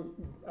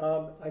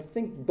 I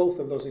think both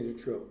of those things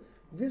are true.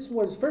 This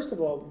was, first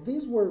of all,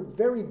 these were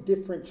very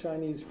different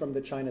Chinese from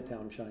the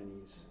Chinatown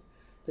Chinese.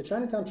 The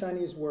Chinatown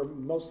Chinese were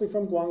mostly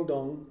from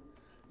Guangdong.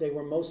 They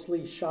were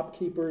mostly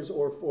shopkeepers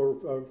or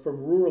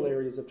from rural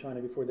areas of China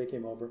before they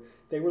came over.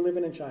 They were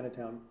living in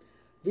Chinatown.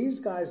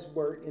 These guys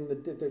were, in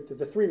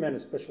the three men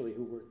especially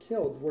who were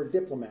killed, were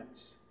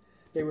diplomats.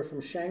 They were from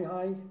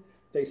Shanghai.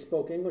 They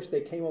spoke English. They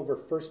came over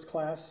first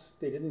class.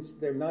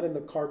 They're not in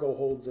the cargo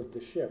holds of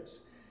the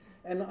ships.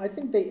 And I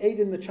think they ate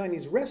in the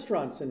Chinese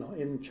restaurants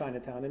in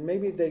Chinatown, and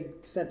maybe they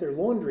sent their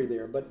laundry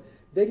there, but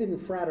they didn't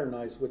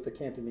fraternize with the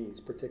Cantonese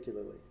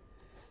particularly.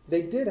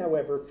 They did,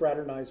 however,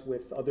 fraternize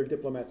with other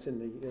diplomats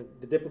in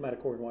the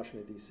diplomatic corps in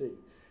Washington, D.C.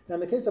 Now,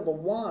 in the case of a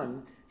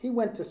Wan, he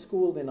went to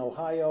school in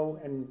Ohio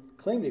and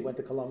claimed he went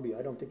to Columbia.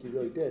 I don't think he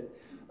really did.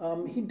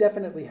 He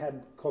definitely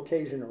had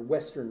Caucasian or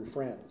Western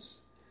friends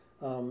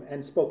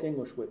and spoke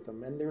English with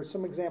them. And there are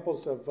some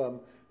examples of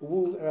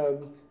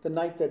Wu, the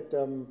night that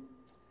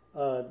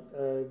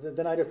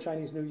the night of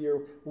Chinese New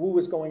Year, Wu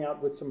was going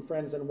out with some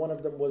friends, and one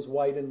of them was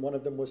white and one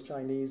of them was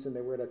Chinese, and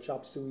they were at a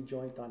chop suey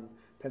joint on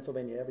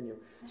Pennsylvania Avenue.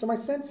 So my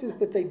sense is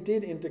that they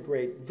did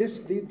integrate,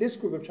 this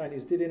group of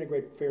Chinese did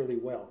integrate fairly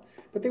well.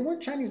 But they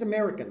weren't Chinese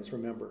Americans,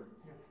 remember.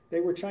 They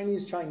were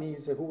Chinese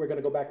who were going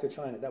to go back to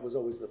China. That was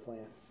always the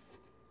plan.